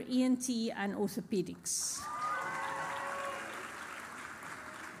health care, ENT, and orthopedics.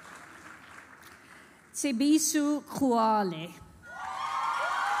 Tsebisu Khuale.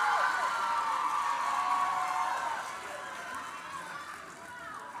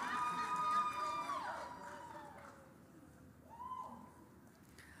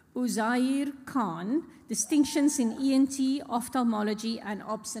 Uzair Khan, distinctions in ENT, ophthalmology, and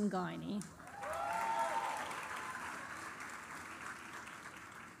obs and gynae.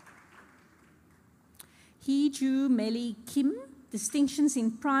 Hee-Ju Meli Kim, distinctions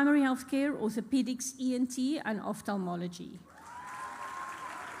in primary health care, orthopedics, ENT, and ophthalmology.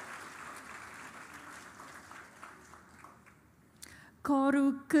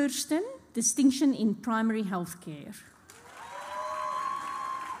 Karu Kirsten, distinction in primary health care.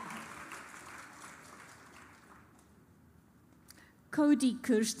 Cody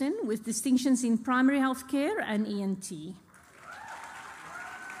Kirsten with distinctions in primary health care and ENT.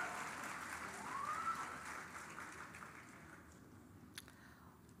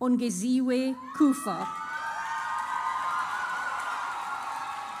 Ongeziwe Kufa.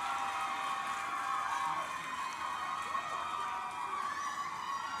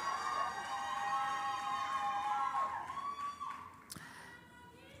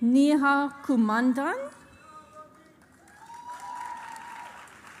 Neha Kumandan.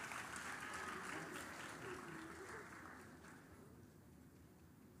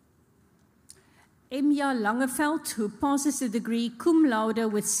 Emja Langeveld, who passes the degree cum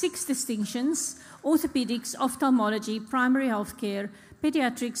laude with 6 distinctions: orthopedics, ophthalmology, primary health care,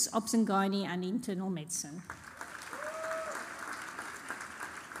 pediatrics, obs and gynae, and internal medicine.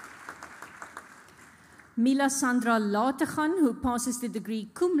 Mila Sandra Lategan, who passes the degree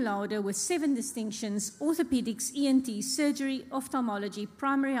cum laude with 7 distinctions: orthopedics, ENT, surgery, ophthalmology,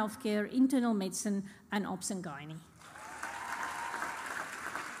 primary health care, internal medicine, and obs and gynae.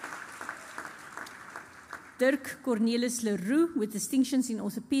 Dirk Cornelis Leroux with distinctions in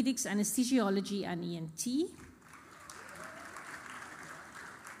orthopedics, anesthesiology and ENT.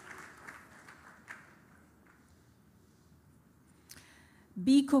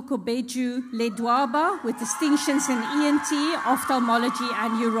 B. Kokobeju Ledwaba with distinctions in ENT, ophthalmology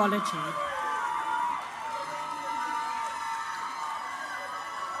and urology.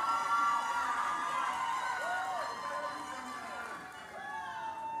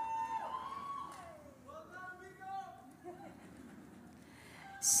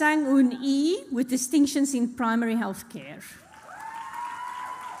 Sang-Un E with distinctions in primary health care.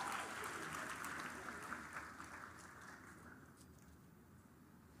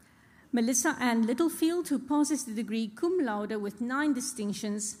 Melissa Ann Littlefield, who passes the degree cum laude with 9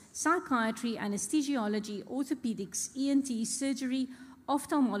 distinctions, psychiatry, anesthesiology, orthopedics, ENT, surgery,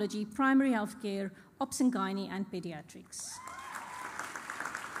 ophthalmology, primary health care, obs and gynae, and pediatrics.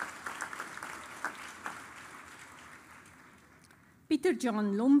 Peter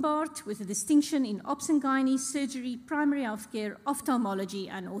John Lombard with a distinction in obs and gynae, surgery, primary health care, ophthalmology,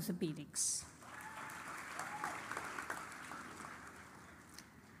 and orthopedics.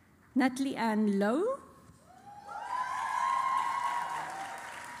 Natalie Ann Lowe.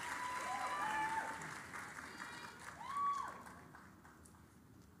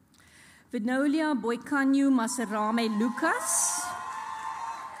 Vinolia Boikanyu Masarame Lucas.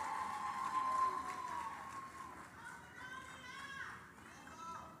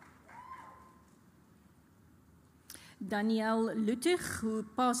 Danielle Luttig, who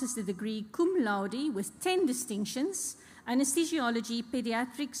passes the degree cum laude with 10 distinctions, anesthesiology,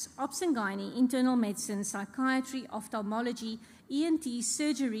 pediatrics, obs and gynae, internal medicine, psychiatry, ophthalmology, ENT,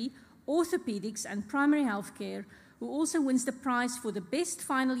 surgery, orthopedics, and primary health care, who also wins the prize for the best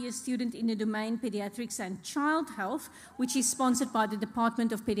final year student in the domain pediatrics and child health, which is sponsored by the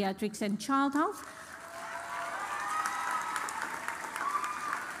Department of Pediatrics and Child Health.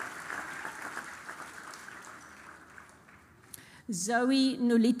 Zoe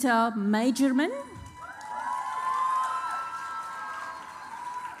Nolita Majorman.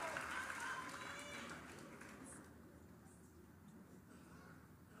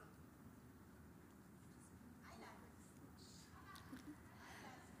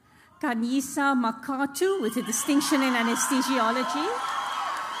 Kanisa Makatu with a distinction in anesthesiology.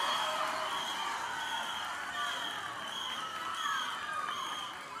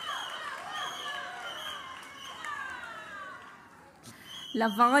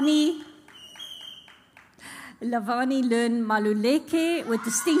 Lavani Learn Maluleke with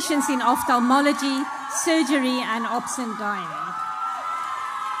distinctions in ophthalmology, surgery, and obs and gynae.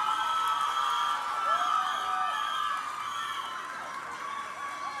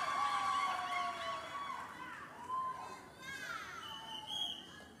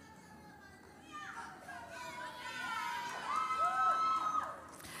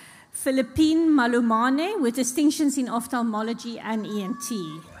 Philippine Malumane with distinctions in ophthalmology and ENT.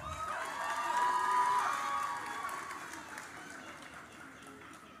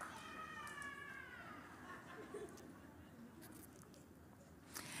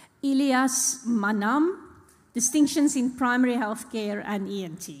 Elias Manam, distinctions in primary health care and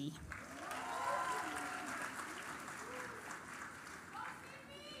ENT.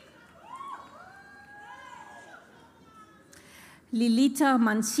 Lilita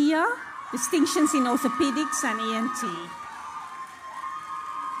Mancia, distinctions in orthopedics and ENT.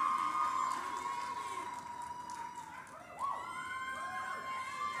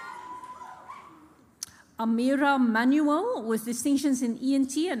 Amira Manuel with distinctions in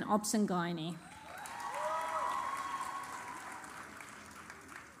ENT and obs and gynae.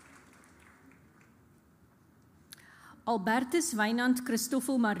 Albertus Wynand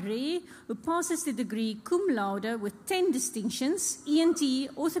Christoffel Maree, who passes the degree cum laude with 10 distinctions, ENT,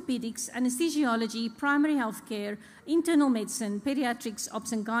 orthopedics, anesthesiology, primary health care, internal medicine, pediatrics,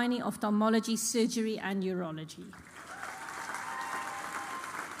 obs and gynae, ophthalmology, surgery, and urology.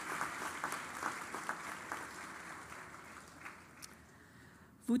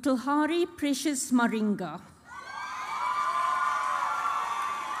 Vutelhari Precious Maringa.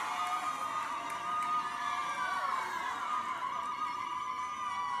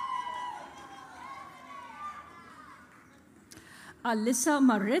 Alyssa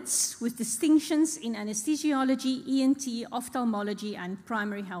Maritz with distinctions in anesthesiology, ENT, ophthalmology, and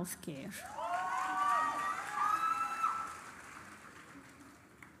primary health care.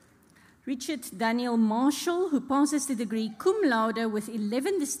 Richard Daniel Marshall, who passes the degree cum laude with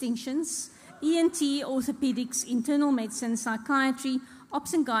 11 distinctions, ENT, orthopedics, internal medicine, psychiatry,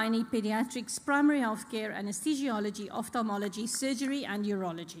 obs and gynae, pediatrics, primary health care, anesthesiology, ophthalmology, surgery, and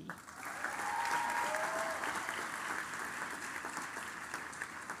urology.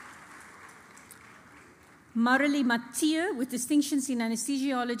 Marily Mathieu with distinctions in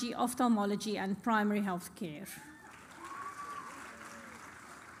anesthesiology, ophthalmology, and primary health care.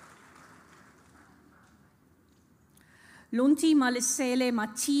 Lonti Malisele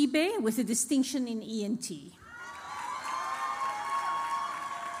Matibe with a distinction in ENT.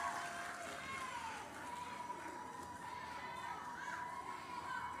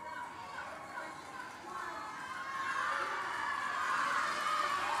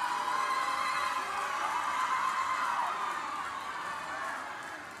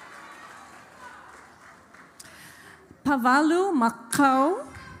 Pavalu Makau,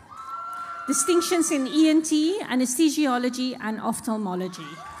 distinctions in ENT, anesthesiology, and ophthalmology.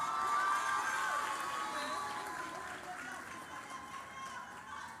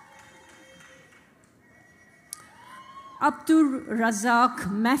 Abdur Razak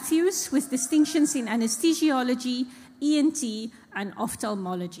Matthews with distinctions in anesthesiology, ENT, and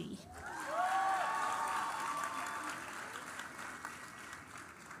ophthalmology.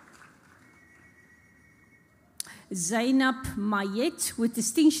 Zainab Mayet with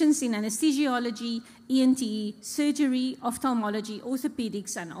distinctions in anesthesiology, ENT, surgery, ophthalmology,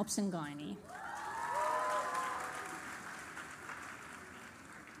 orthopedics, and obs and gynae.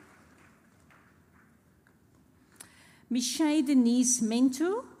 Michelle Denise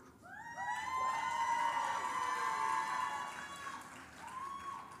Mento.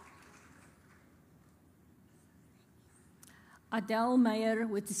 Adele Meyer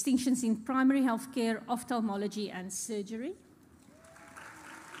with distinctions in primary health care, ophthalmology, and surgery.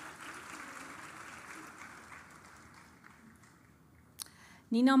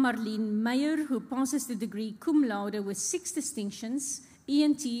 Nina Marlene Meyer, who passes the degree cum laude with 6 distinctions,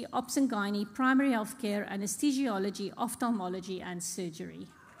 ENT, obs and gynae, primary health care, anesthesiology, ophthalmology, and surgery.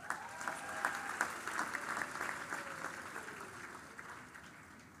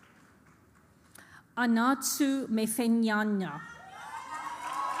 Anatsu Mefenyanya.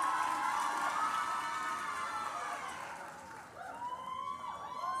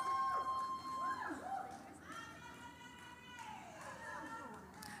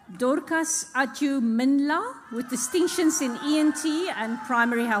 Dorcas Atu Minla with distinctions in ENT and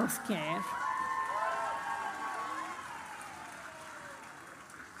primary health care.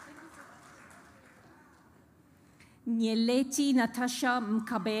 Nyeleti Natasha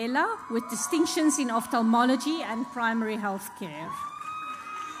Mkabela with distinctions in ophthalmology and primary health care.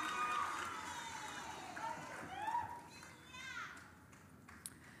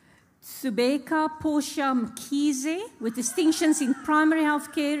 Subeka Portia Mkize with distinctions in primary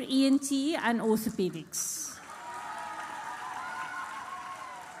health care, ENT, and orthopedics.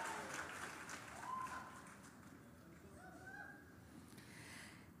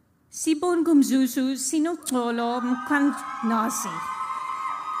 Sibon Gumzuzu Sinotolo Mkandnasi.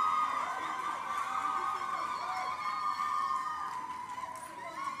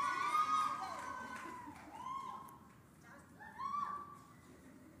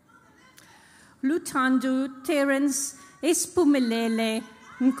 Lutandu Terence Espumelele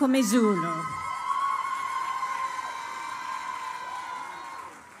Nkomezulu.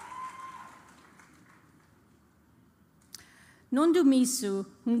 Nondumisu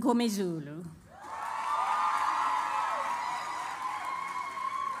Nkomezulu.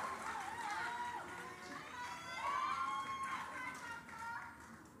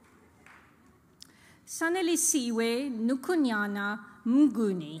 Sanelisiwe Nukunyana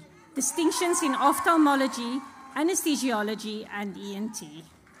Mnguni. Distinctions in ophthalmology, anesthesiology, and ENT.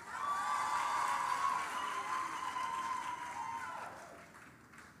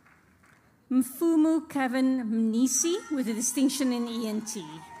 Mfumu Kevin Mnisi with a distinction in ENT.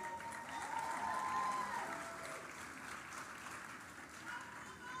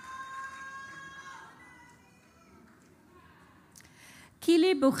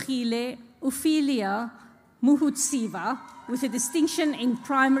 Kile Bokhile Ophelia Muhutsiva with a distinction in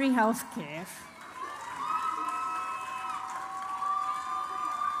primary health care.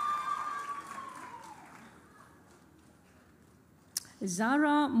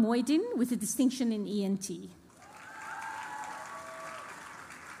 Zara Moydin with a distinction in ENT.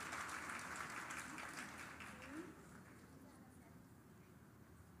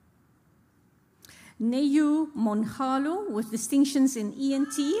 Neyu Monhalo with distinctions in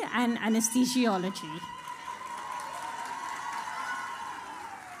ENT and anesthesiology.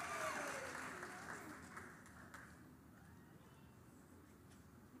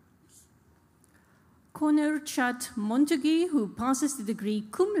 Connor Chad Montague, who passes the degree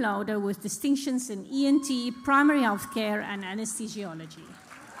cum laude with distinctions in ENT, primary health care, and anesthesiology.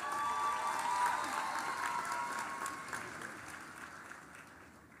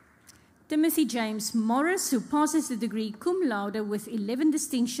 Timothy James Morris, who passes the degree cum laude with 11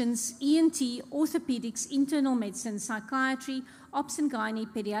 distinctions, ENT, orthopedics, internal medicine, psychiatry, obs and gynae,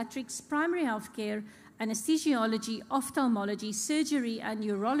 pediatrics, primary healthcare, anesthesiology, ophthalmology, surgery, and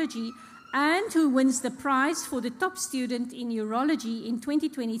urology, and who wins the prize for the top student in urology in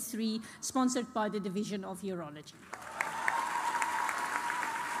 2023, sponsored by the Division of Urology.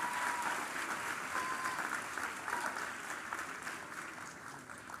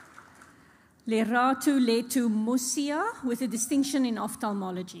 Leratu Letu Musia with a distinction in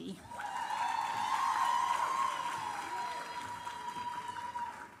ophthalmology.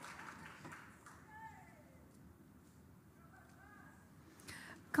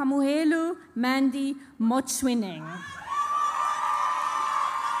 Kamuhelu Mandy Motswineng.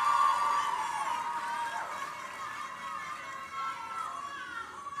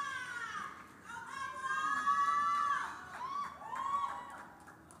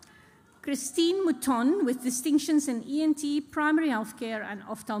 Christine Mouton with distinctions in ENT, primary healthcare, and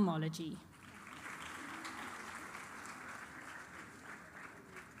ophthalmology.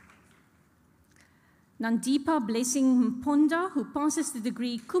 Nandipa Blessing Mponda, who passes the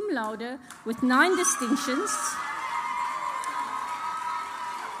degree cum laude with 9 distinctions.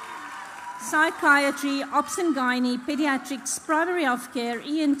 Psychiatry, obs and gynae, pediatrics, primary healthcare,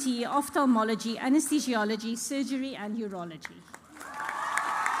 ENT, ophthalmology, anesthesiology, surgery, and urology.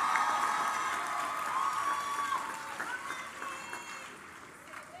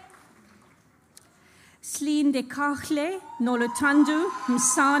 Sleen de Kachle Nolotandu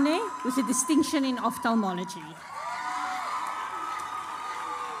Msane with a distinction in ophthalmology.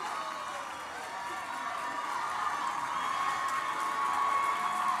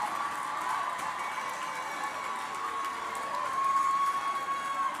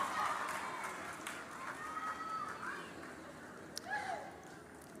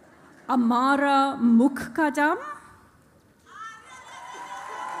 Amara Mukkadam.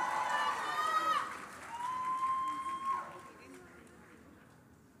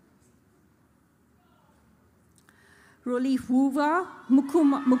 Roli Huwa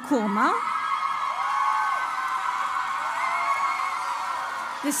Mukoma.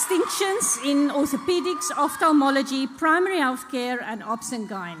 Distinctions in orthopedics, ophthalmology, primary healthcare, and obs and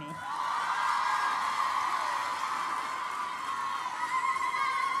gynae.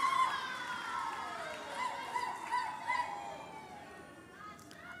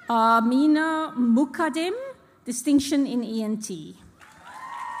 Amina Mukadem, distinction in ENT.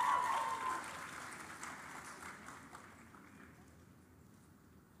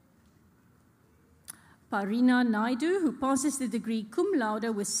 Parina Naidu, who passes the degree cum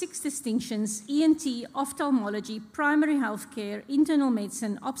laude with 6 distinctions, ENT, ophthalmology, primary healthcare, internal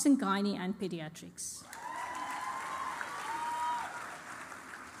medicine, obs and gynae, and pediatrics.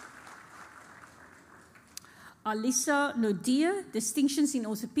 Alisa Nodia, distinctions in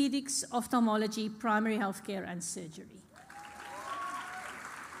orthopedics, ophthalmology, primary healthcare, and surgery.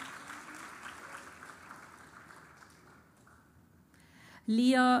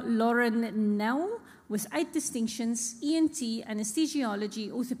 Leah Lauren Nell, with 8 distinctions, ENT, anesthesiology,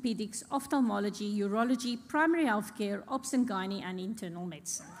 orthopedics, ophthalmology, urology, primary healthcare, obs and gynae, and internal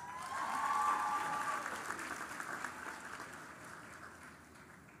medicine.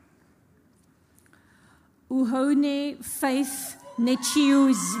 Uhone Faith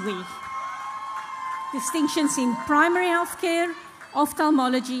Nechiuzwi, distinctions in primary healthcare,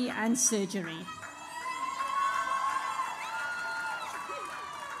 ophthalmology, and surgery.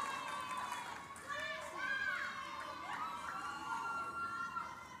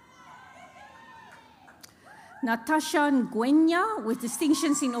 Natasha Ngwenya, with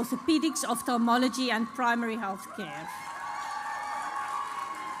distinctions in orthopedics, ophthalmology, and primary health care.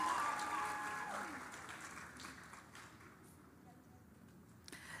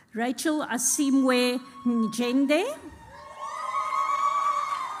 Rachel Asimwe Njende.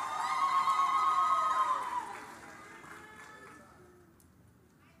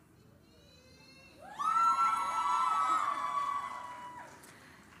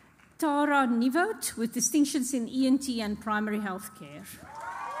 Tara Nivot, with distinctions in ENT and primary health care.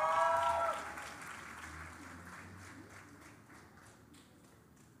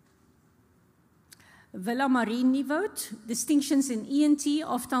 Villa Marie Nivot, distinctions in ENT,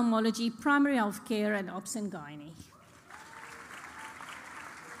 ophthalmology, primary health care, and obs and gynae.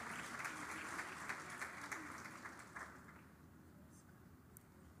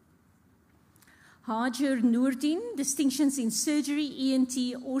 Hajar Noordin, distinctions in surgery, ENT,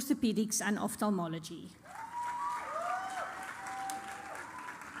 orthopedics, and ophthalmology.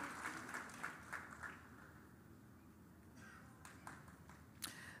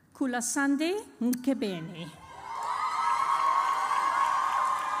 Kulasande Nkebene.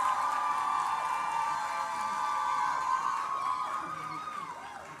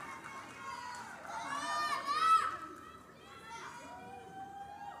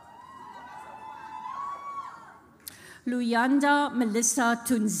 Luyanda Melissa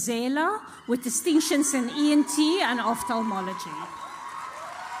Tunzela with distinctions in ENT and ophthalmology.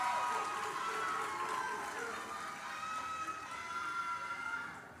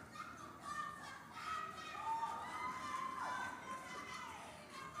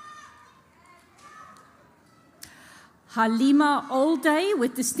 Halima Allday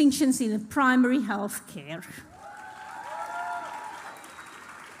with distinctions in primary health care.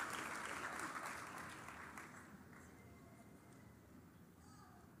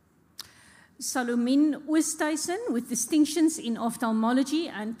 Salomine Oosthuizen with distinctions in ophthalmology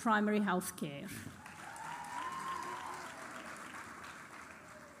and primary health care.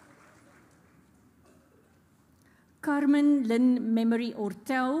 Carmen Lynn Memory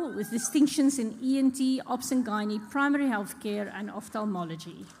Ortel with distinctions in ENT, Ops and Gynae, primary health care and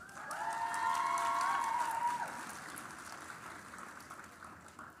ophthalmology.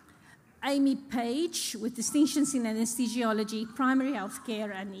 Amy Page with distinctions in anesthesiology, primary health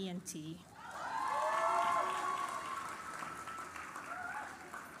care and ENT.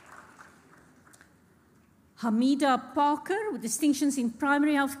 Hamida Parker with distinctions in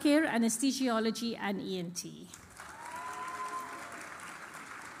primary health care, anesthesiology and ENT.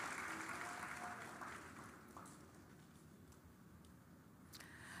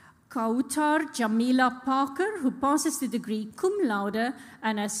 Kautar Jamila Parker, who passes the degree cum laude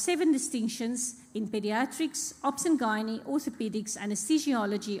and has 7 distinctions in pediatrics, Ops and Gynae, orthopedics,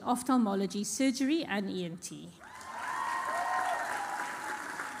 anesthesiology, ophthalmology, surgery, and ENT.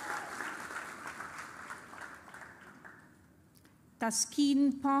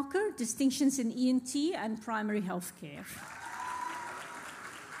 Taskeen Parker, distinctions in ENT and primary health care.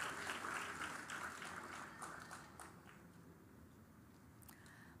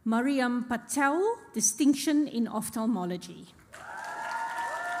 Mariam Patel, distinction in ophthalmology.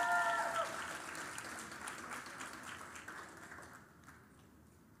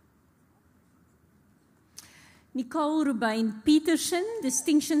 Nicole Rubain Peterson,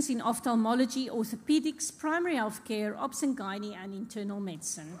 distinctions in ophthalmology, orthopedics, primary health care, Ops and Gynae, and internal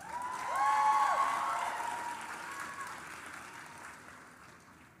medicine.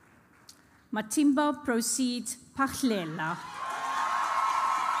 Matimba Proceed Pachlela.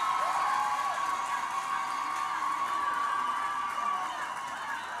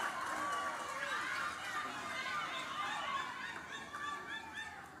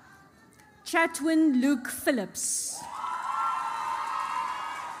 Chatwin Luke Phillips.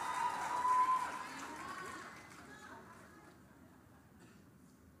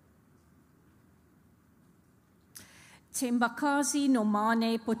 Tembakazi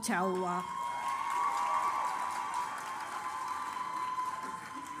Nomane Potawa.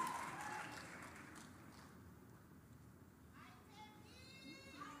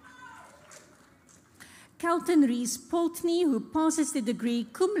 Kelton Rees Poltney, who passes the degree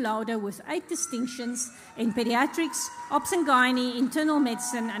cum laude with 8 distinctions in pediatrics, Ops and Gynae, internal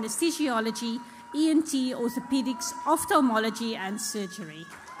medicine, anesthesiology, ENT, orthopedics, ophthalmology, and surgery.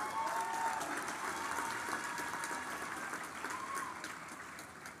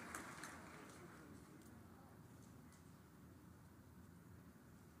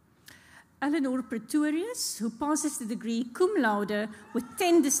 Eleanor Pretorius, who passes the degree cum laude with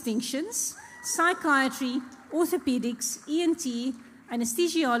 10 distinctions, psychiatry, orthopedics, ENT,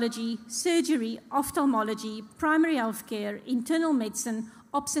 anesthesiology, surgery, ophthalmology, primary health care, internal medicine,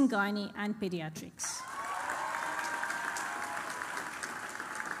 Ops and Gynae, and pediatrics.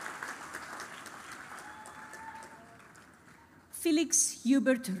 Felix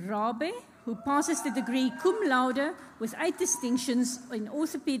Hubert Rabe, who passes the degree cum laude with 8 distinctions in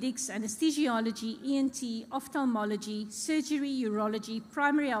orthopedics, anesthesiology, ENT, ophthalmology, surgery, urology,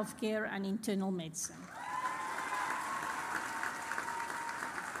 primary health care, and internal medicine.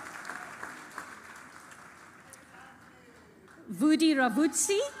 Vudi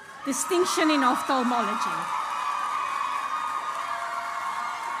Ravutsi, distinction in ophthalmology.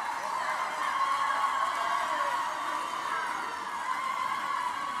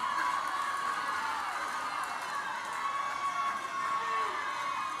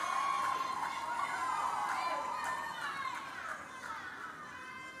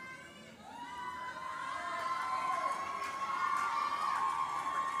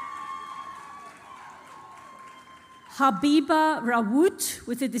 Habiba Rawoot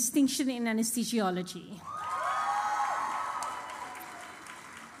with a distinction in anesthesiology.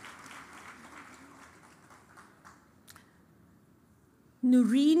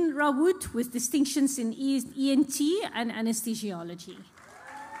 Noreen Rawood with distinctions in ENT and anesthesiology.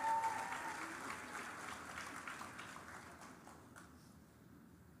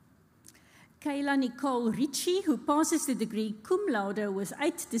 Kayla Nicole Ritchie, who passes the degree cum laude with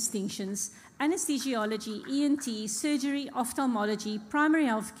 8 distinctions, anesthesiology, ENT, surgery, ophthalmology, primary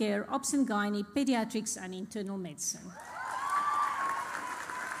health care, obs and gynae, pediatrics, and internal medicine.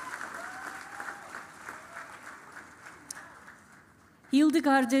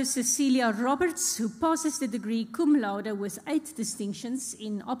 Hildegarde Cecilia Roberts, who passes the degree cum laude with 8 distinctions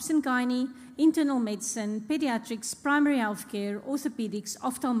in obs and gynae, internal medicine, pediatrics, primary health care, orthopedics,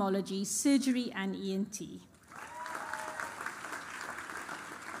 ophthalmology, surgery, and ENT.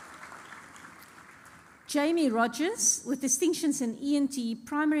 Jamie Rogers, with distinctions in ENT,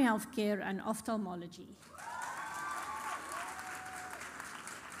 primary health care, and ophthalmology.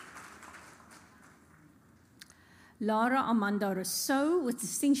 Lara Amanda Rousseau, with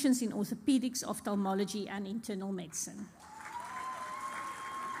distinctions in orthopedics, ophthalmology, and internal medicine.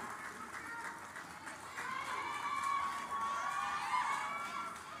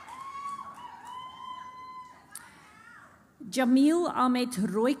 Jamil Ahmed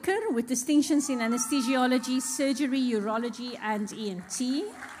Royker, with distinctions in anesthesiology, surgery, urology, and ENT.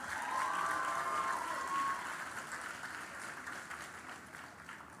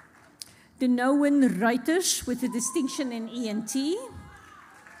 Denowen Reuters, with a distinction in ENT.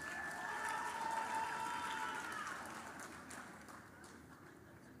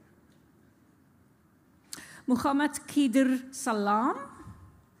 Muhammad Khidir Salam.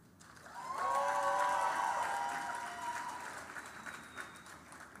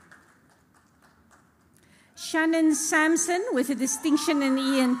 Shannon Sampson, with a distinction in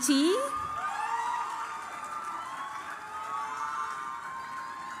ENT.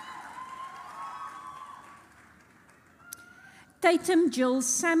 Datum Jill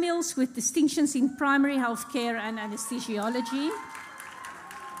Samuels, with distinctions in primary health care and anesthesiology.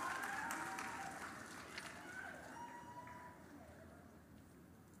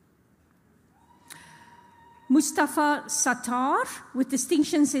 Mustafa Sattar, with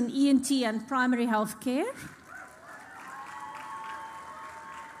distinctions in ENT and primary health care.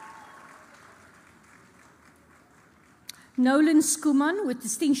 Nolan Skuman, with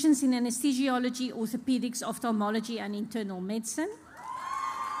distinctions in anesthesiology, orthopedics, ophthalmology, and internal medicine.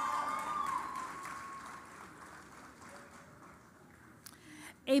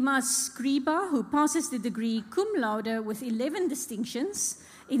 Emma Skriba, who passes the degree cum laude with 11 distinctions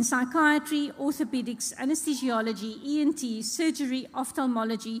in psychiatry, orthopedics, anesthesiology, ENT, surgery,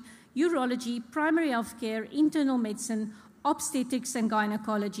 ophthalmology, urology, primary health care, internal medicine, obstetrics and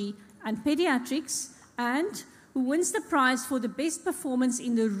gynecology, and pediatrics, and who wins the prize for the best performance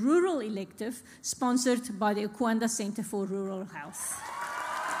in the rural elective sponsored by the Okwanda Center for Rural Health.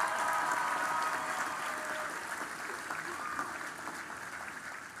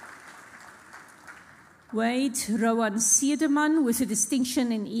 Wade Rowan Sederman, with a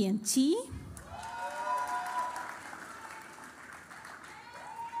distinction in ENT.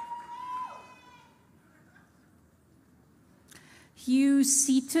 Hugh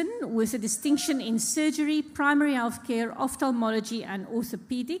Seaton, with a distinction in surgery, primary health care, ophthalmology, and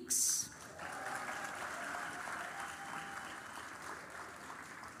orthopedics.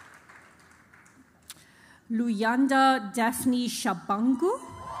 Luyanda Daphne Shabangu.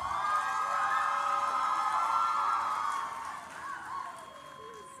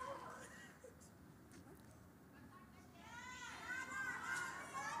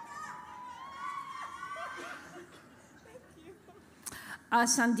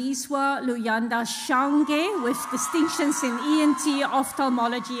 Asandiswa Luyanda Shange, with distinctions in ENT,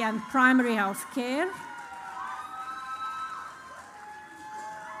 ophthalmology, and primary health care.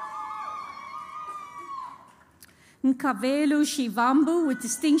 Nkavelu Shivambu, with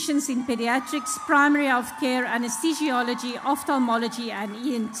distinctions in pediatrics, primary health care, anesthesiology, ophthalmology, and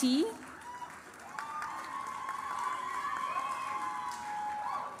ENT.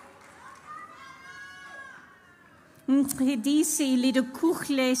 Ngedisi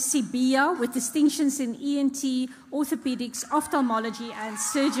Lidokukhle Sibia, with distinctions in ENT, orthopedics, ophthalmology, and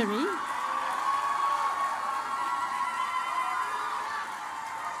surgery.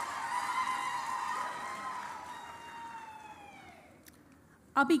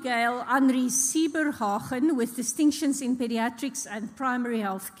 Abigail Henri Sieberhagen, with distinctions in pediatrics and primary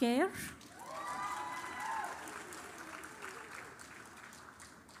health care.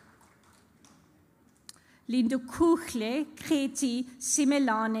 Lindo Kuchle Kreti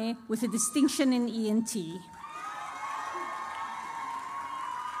Simelane, with a distinction in ENT.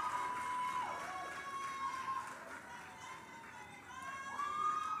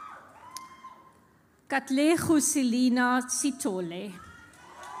 Katlego Selina Sitole.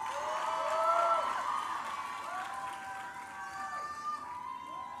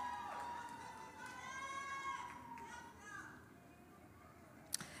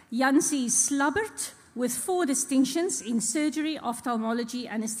 Jansi Slubbert, with 4 distinctions in surgery, ophthalmology,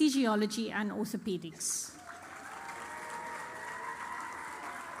 anesthesiology, and orthopedics.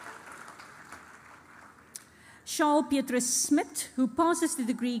 Charles Petrus Smit, who passes the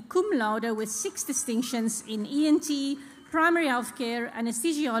degree cum laude with 6 distinctions in ENT, primary healthcare,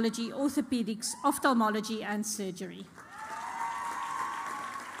 anesthesiology, orthopedics, ophthalmology, and surgery.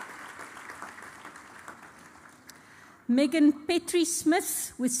 Megan Petrie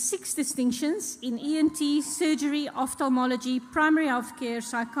Smith, with 6 distinctions in ENT, surgery, ophthalmology, primary healthcare,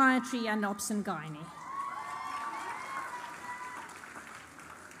 psychiatry, and obs and gynae.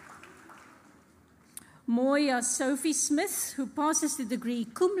 Moya Sophie Smith, who passes the degree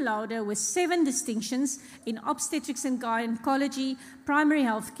cum laude with 7 distinctions in obstetrics and gynecology, primary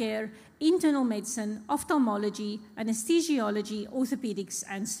healthcare, internal medicine, ophthalmology, anesthesiology, orthopedics,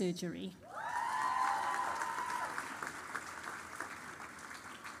 and surgery.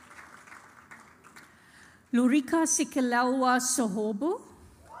 Lurika Sikelelwa Sohobo.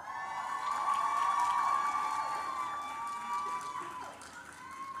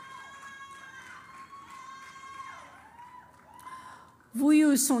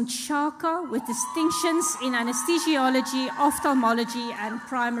 Vuyo Sonchaka, with distinctions in anesthesiology, ophthalmology, and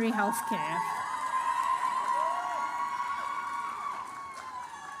primary healthcare.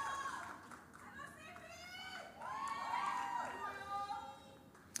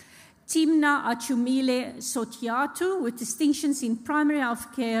 Timna Achumile Sotiatu, with distinctions in primary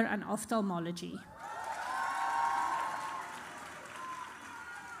healthcare and ophthalmology.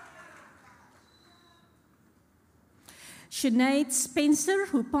 Sinead Spencer,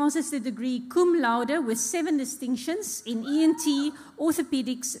 who passes the degree cum laude with 7 distinctions in ENT,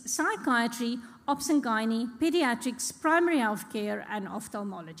 orthopedics, psychiatry, obs and gynae, pediatrics, primary healthcare, and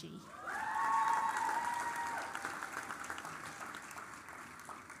ophthalmology.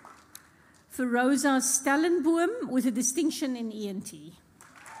 Feroza Stellenboom, with a distinction in ENT.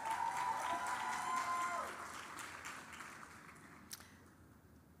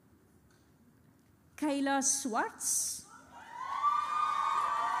 Kayla Swartz.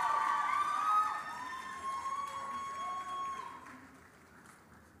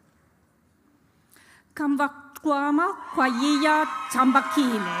 Kamvakwama Kwayiya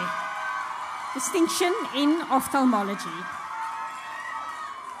Tambakile, distinction in ophthalmology.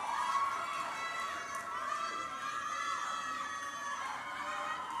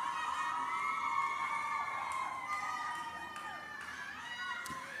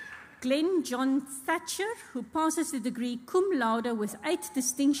 Glenn John Thatcher, who passes the degree cum laude with 8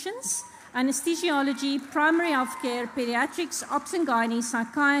 distinctions, anesthesiology, primary healthcare, pediatrics, obs and gynae,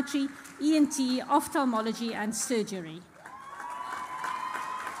 psychiatry, ENT, ophthalmology, and surgery.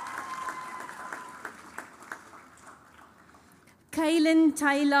 Kaylin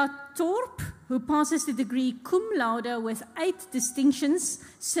Taylor Torp, who passes the degree cum laude with 8 distinctions,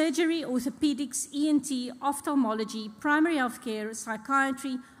 surgery, orthopedics, ENT, ophthalmology, primary healthcare,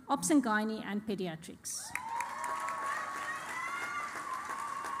 psychiatry, obs and gynae, and pediatrics.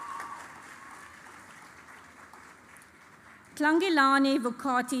 Klangelane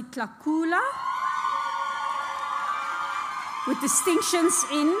Vukati Tlakula, with distinctions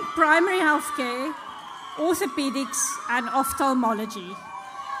in primary healthcare, orthopedics, and ophthalmology.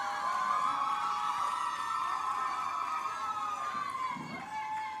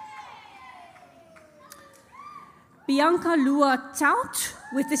 Bianca Lua Tout,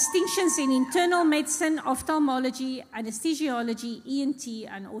 with distinctions in internal medicine, ophthalmology, anesthesiology, ENT,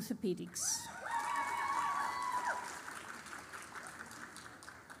 and orthopedics.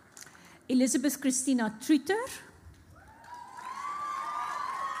 Elizabeth Christina Truter.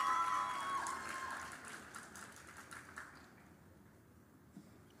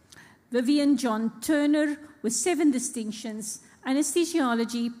 Vivian John Turner, with 7 distinctions,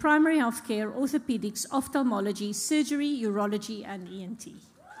 anesthesiology, primary healthcare, orthopedics, ophthalmology, surgery, urology, and ENT.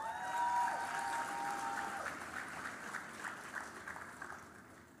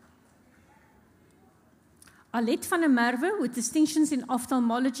 Alet van der Merwe, with distinctions in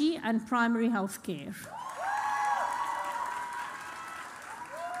ophthalmology and primary healthcare.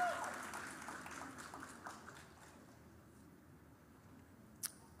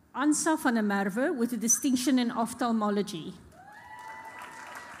 Ansa van der Merwe, with a distinction in ophthalmology.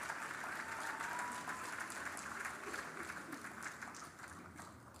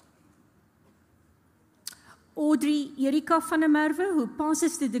 Audrey Erika van der Merwe, who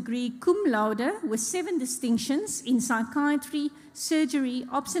passes the degree cum laude with 7 distinctions in psychiatry, surgery,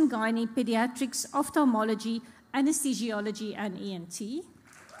 obs and gynae, pediatrics, ophthalmology, anesthesiology, and ENT.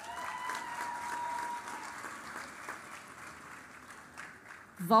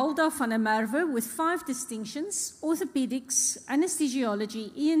 Valda van der Merwe with 5 distinctions, orthopedics,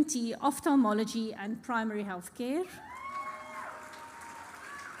 anesthesiology, ENT, ophthalmology, and primary health care.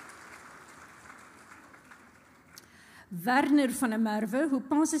 Werner van der Merwe, who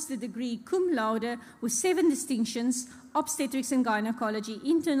passes the degree cum laude with 7 distinctions, obstetrics and gynecology,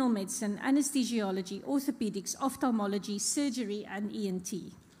 internal medicine, anesthesiology, orthopedics, ophthalmology, surgery, and ENT.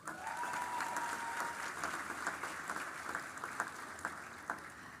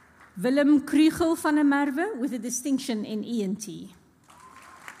 Willem Krugel van der Merwe with a distinction in ENT.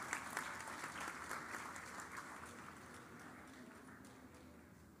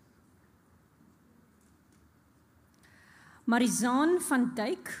 Marizaan van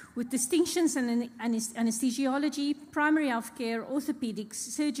Dijk with distinctions in anesthesiology, primary health care, orthopedics,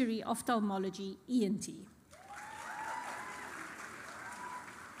 surgery, ophthalmology, ENT.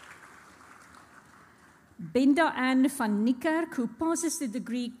 Benda Anne van Niekerk, who passes the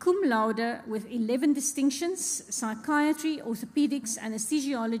degree cum laude with 11 distinctions, psychiatry, orthopedics,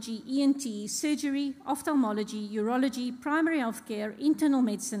 anesthesiology, ENT, surgery, ophthalmology, urology, primary health care, internal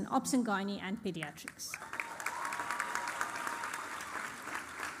medicine, obs and gynae, and pediatrics.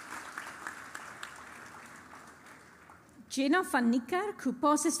 Jenna van Niekerk, who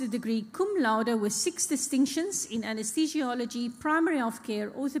passes the degree cum laude with 6 distinctions in anesthesiology, primary health care,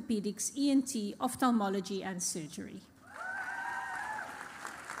 orthopedics, ENT, ophthalmology, and surgery.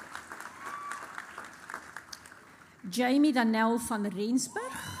 Jamie Danel van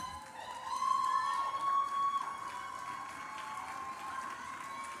Rensburg.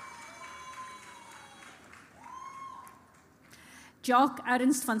 Jacques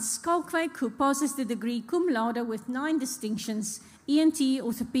Ernst van Skalkwyk, who passes the degree cum laude with 9 distinctions, ENT,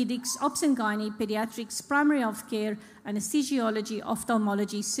 orthopedics, obs and gynae, pediatrics, primary health care, anesthesiology,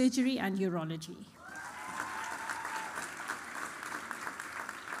 ophthalmology, surgery, and urology.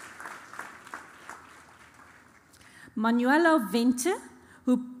 Manuela Vente,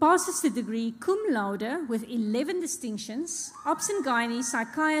 who passes the degree cum laude with 11 distinctions, obs and gynae,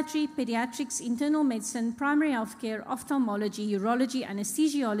 psychiatry, pediatrics, internal medicine, primary health care, ophthalmology, urology,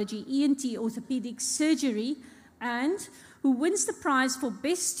 anesthesiology, ENT, orthopedics, surgery, and who wins the prize for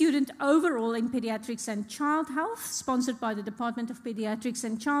Best Student Overall in Pediatrics and Child Health, sponsored by the Department of Pediatrics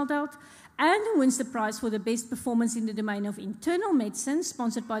and Child Health, and who wins the prize for the Best Performance in the Domain of Internal Medicine,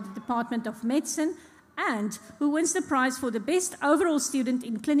 sponsored by the Department of Medicine, and who wins the prize for the Best Overall Student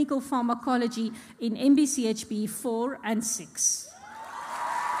in Clinical Pharmacology in MBCHB 4 and 6.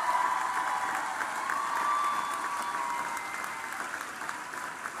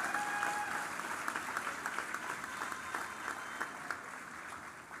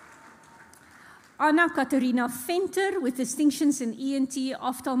 Anna Katerina Venter with distinctions in ENT,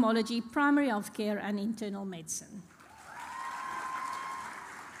 ophthalmology, primary health care, and internal medicine.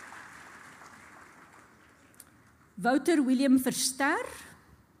 Wouter William Verster.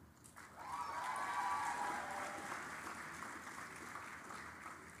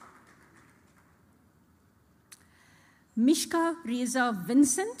 Mishka Reza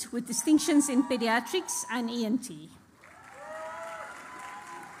Vincent with distinctions in pediatrics and ENT.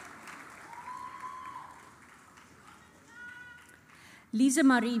 Lisa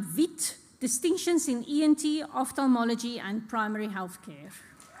Marie Witt, distinctions in ENT, ophthalmology, and primary health care.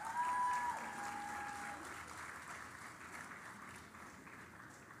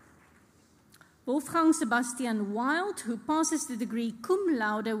 Wolfgang Sebastian Wild, who passes the degree cum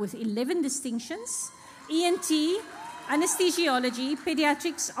laude with 11 distinctions, ENT, anesthesiology,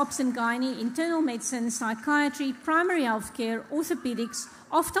 pediatrics, obs and gynae, internal medicine, psychiatry, primary health care, orthopedics,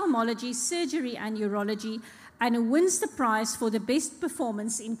 ophthalmology, surgery, and urology, and who wins the prize for the best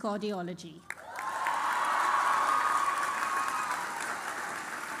performance in cardiology.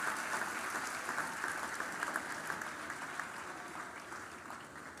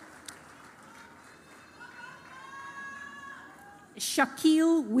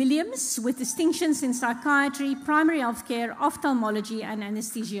 Shaquille Williams with distinctions in psychiatry, primary health care, ophthalmology, and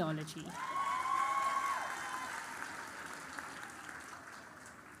anesthesiology.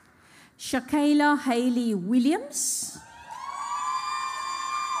 Shakayla Haley Williams.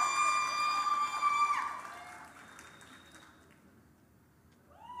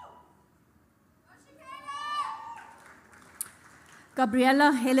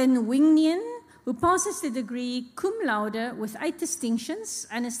 Gabriella Helen Wingnian who passes the degree cum laude with 8 distinctions,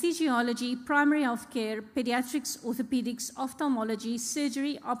 anesthesiology, primary health care, pediatrics, orthopedics, ophthalmology,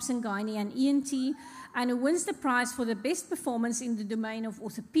 surgery, obs and gynae, and ENT, and who wins the prize for the best performance in the domain of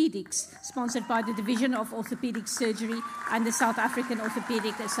orthopedics, sponsored by the Division of Orthopedic Surgery and the South African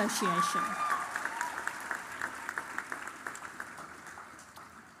Orthopedic Association.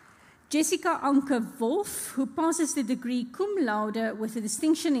 Jessica Anke Wolf, who passes the degree cum laude with a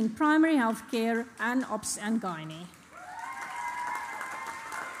distinction in primary health care and obs and gynae.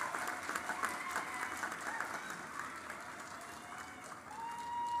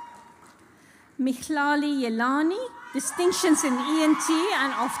 Michlali Yelani, distinctions in ENT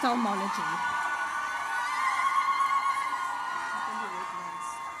and ophthalmology.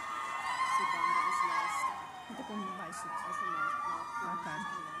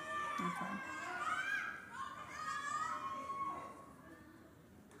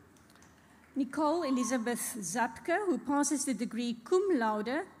 Nicole Elizabeth Zapke, who passes the degree cum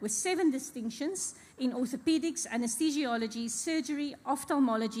laude with 7 distinctions in orthopedics, anesthesiology, surgery,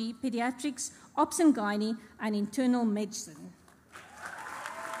 ophthalmology, pediatrics, obs and gynae, and internal medicine.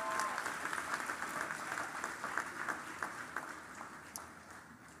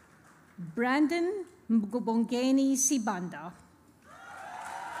 Brandon Mbongeni Sibanda.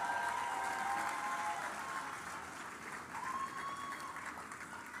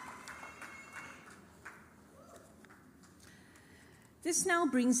 This now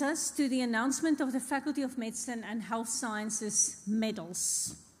brings us to the announcement of the Faculty of Medicine and Health Sciences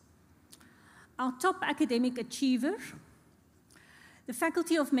medals. Our top academic achiever, the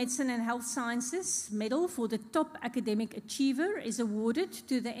Faculty of Medicine and Health Sciences medal for the top academic achiever is awarded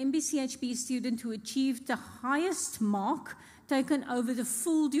to the MBCHB student who achieved the highest mark taken over the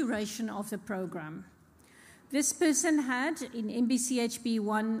full duration of the program. This person had in MBCHB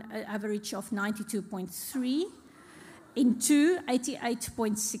 1 an average of 92.3, in 2,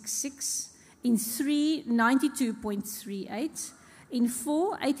 88.66, in 3, 92.38, in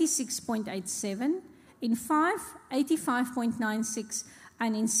 4, 86.87, in 5, 85.96,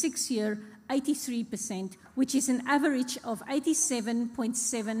 and in 6 year, 83%, which is an average of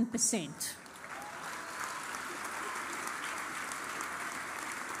 87.7%.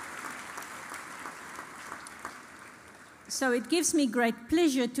 So it gives me great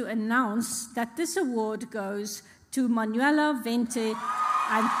pleasure to announce that this award goes to Manuela Vente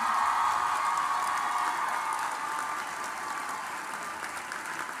and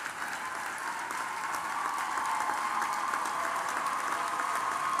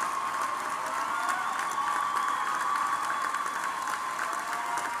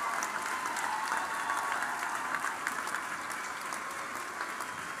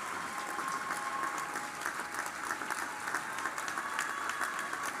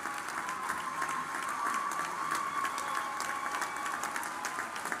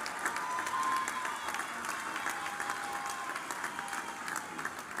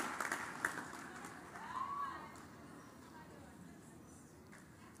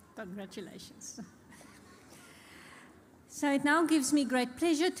congratulations. So it now gives me great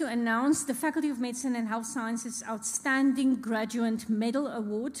pleasure to announce the Faculty of Medicine and Health Sciences Outstanding Graduate Medal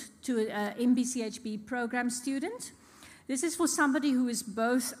Award to an MBCHB program student. This is for somebody who is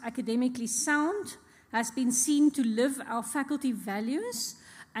both academically sound, has been seen to live our faculty values,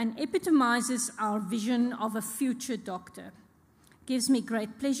 and epitomizes our vision of a future doctor. It gives me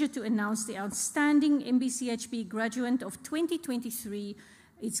great pleasure to announce the Outstanding MBCHB Graduate of 2023.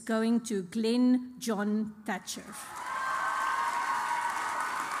 It's going to Glenn John Thatcher.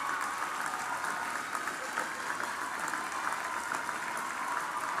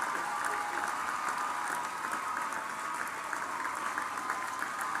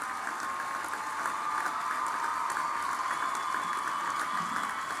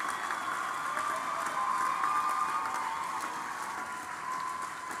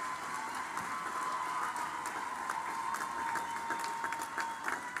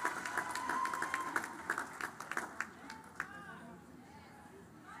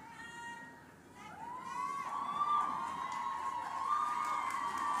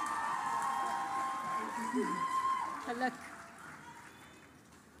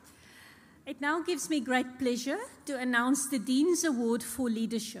 It now gives me great pleasure to announce the Dean's Award for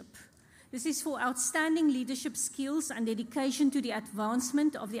Leadership. This is for outstanding leadership skills and dedication to the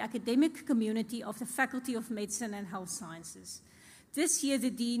advancement of the academic community of the Faculty of Medicine and Health Sciences. This year, the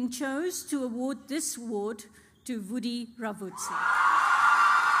Dean chose to award this award to Woody Ravutsi.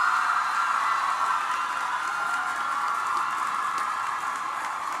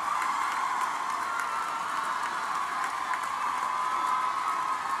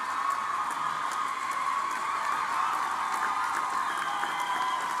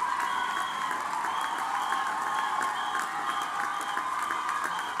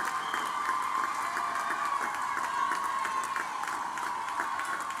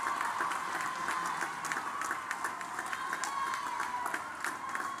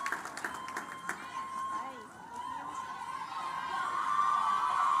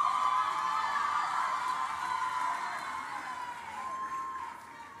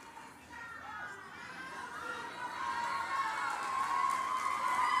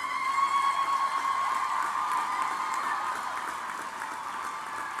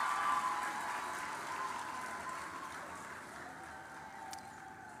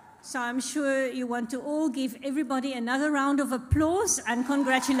 So I'm sure you want to all give everybody another round of applause and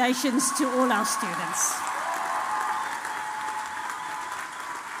congratulations to all our students.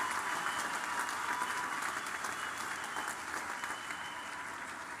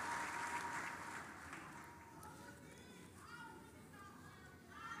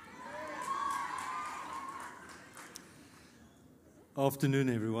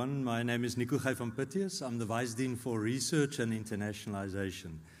 Afternoon, everyone. My name is Nico Gey van Pittius. I'm the Vice Dean for Research and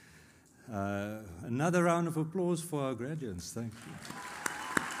Internationalization. Another round of applause for our graduates. Thank you.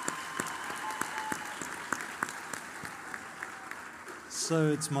 So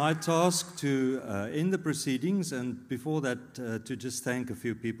it's my task to end the proceedings, and before that, to just thank a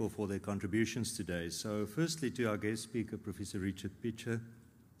few people for their contributions today. So firstly, to our guest speaker, Professor Richard Pitcher,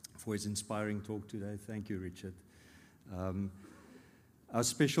 for his inspiring talk today. Thank you, Richard. Our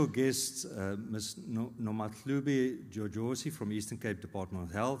special guests, Ms. Nomatlube Georgosi from Eastern Cape Department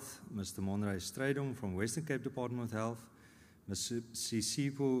of Health, Mr. Monray Strydom from Western Cape Department of Health, Ms.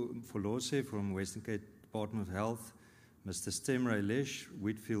 Sisipo Folose from Western Cape Department of Health, Mr. Stemray Lesh,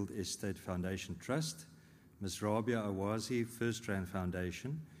 Whitfield Estate Foundation Trust, Ms. Rabia Awazi, First Rand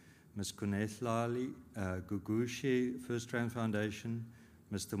Foundation, Ms. Kunethlali Gugushe, First Rand Foundation,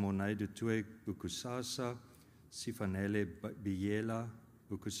 Mr. Monay Dutue Bukusasa, Sifanele Biyela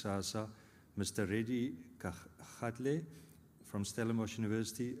Bukusasa, Mr. Reddy Kagadle from Stellenbosch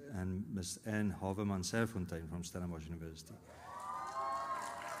University, and Ms. Anne Haverman-Serfontein from Stellenbosch University.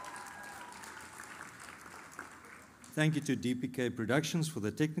 Thank you to DPK Productions for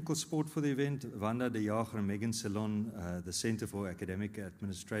the technical support for the event, Wanda de Jager and Megan Salon, the Center for Academic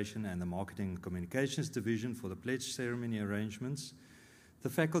Administration and the Marketing and Communications Division for the pledge ceremony arrangements, the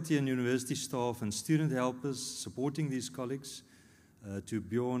faculty and university staff and student helpers supporting these colleagues, to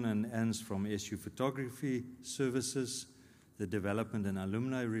Bjorn and Ans from SU Photography Services, the Development and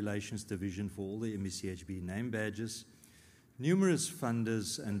Alumni Relations Division for all the MBCHB name badges, numerous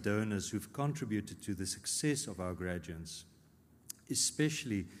funders and donors who've contributed to the success of our graduates,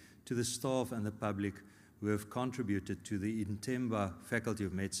 especially to the staff and the public who have contributed to the Intemba Faculty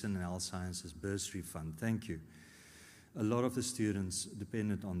of Medicine and Health Sciences Bursary Fund. Thank you. A lot of the students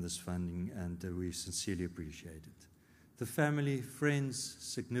depended on this funding, and we sincerely appreciate it. The family, friends,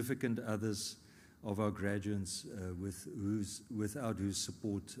 significant others of our graduates, without whose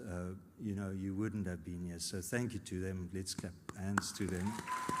support, you wouldn't have been here. So thank you to them. Let's clap hands to them.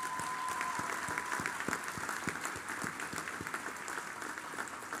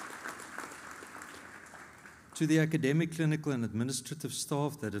 To the academic, clinical, and administrative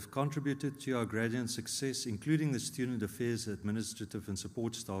staff that have contributed to our graduate success, including the student affairs, administrative, and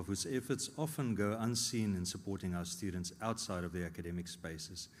support staff, whose efforts often go unseen in supporting our students outside of the academic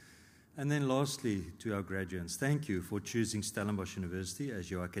spaces. And then lastly, to our graduates, thank you for choosing Stellenbosch University as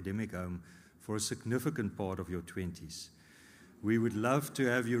your academic home for a significant part of your 20s. We would love to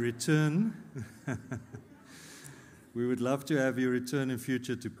have you return. We would love to have you return in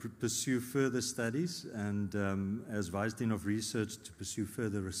future to pursue further studies, and as Vice Dean of Research, to pursue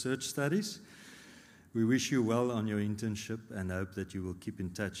further research studies. We wish you well on your internship and hope that you will keep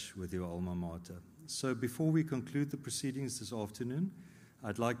in touch with your alma mater. So before we conclude the proceedings this afternoon,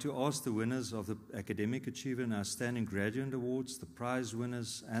 I'd like to ask the winners of the Academic Achiever and Outstanding Graduate Awards, the prize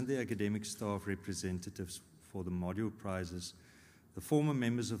winners, and the academic staff representatives for the module prizes, the former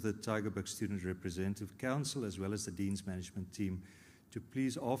members of the Tygerberg Student Representative Council, as well as the Dean's Management Team, to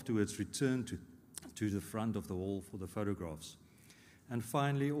please afterwards return to the front of the hall for the photographs. And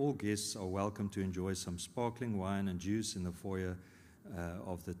finally, all guests are welcome to enjoy some sparkling wine and juice in the foyer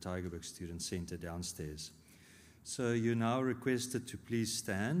of the Tygerberg Student Center downstairs. So you're now requested to please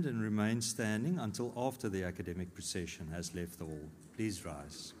stand and remain standing until after the academic procession has left the hall. Please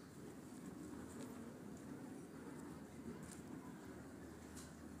rise.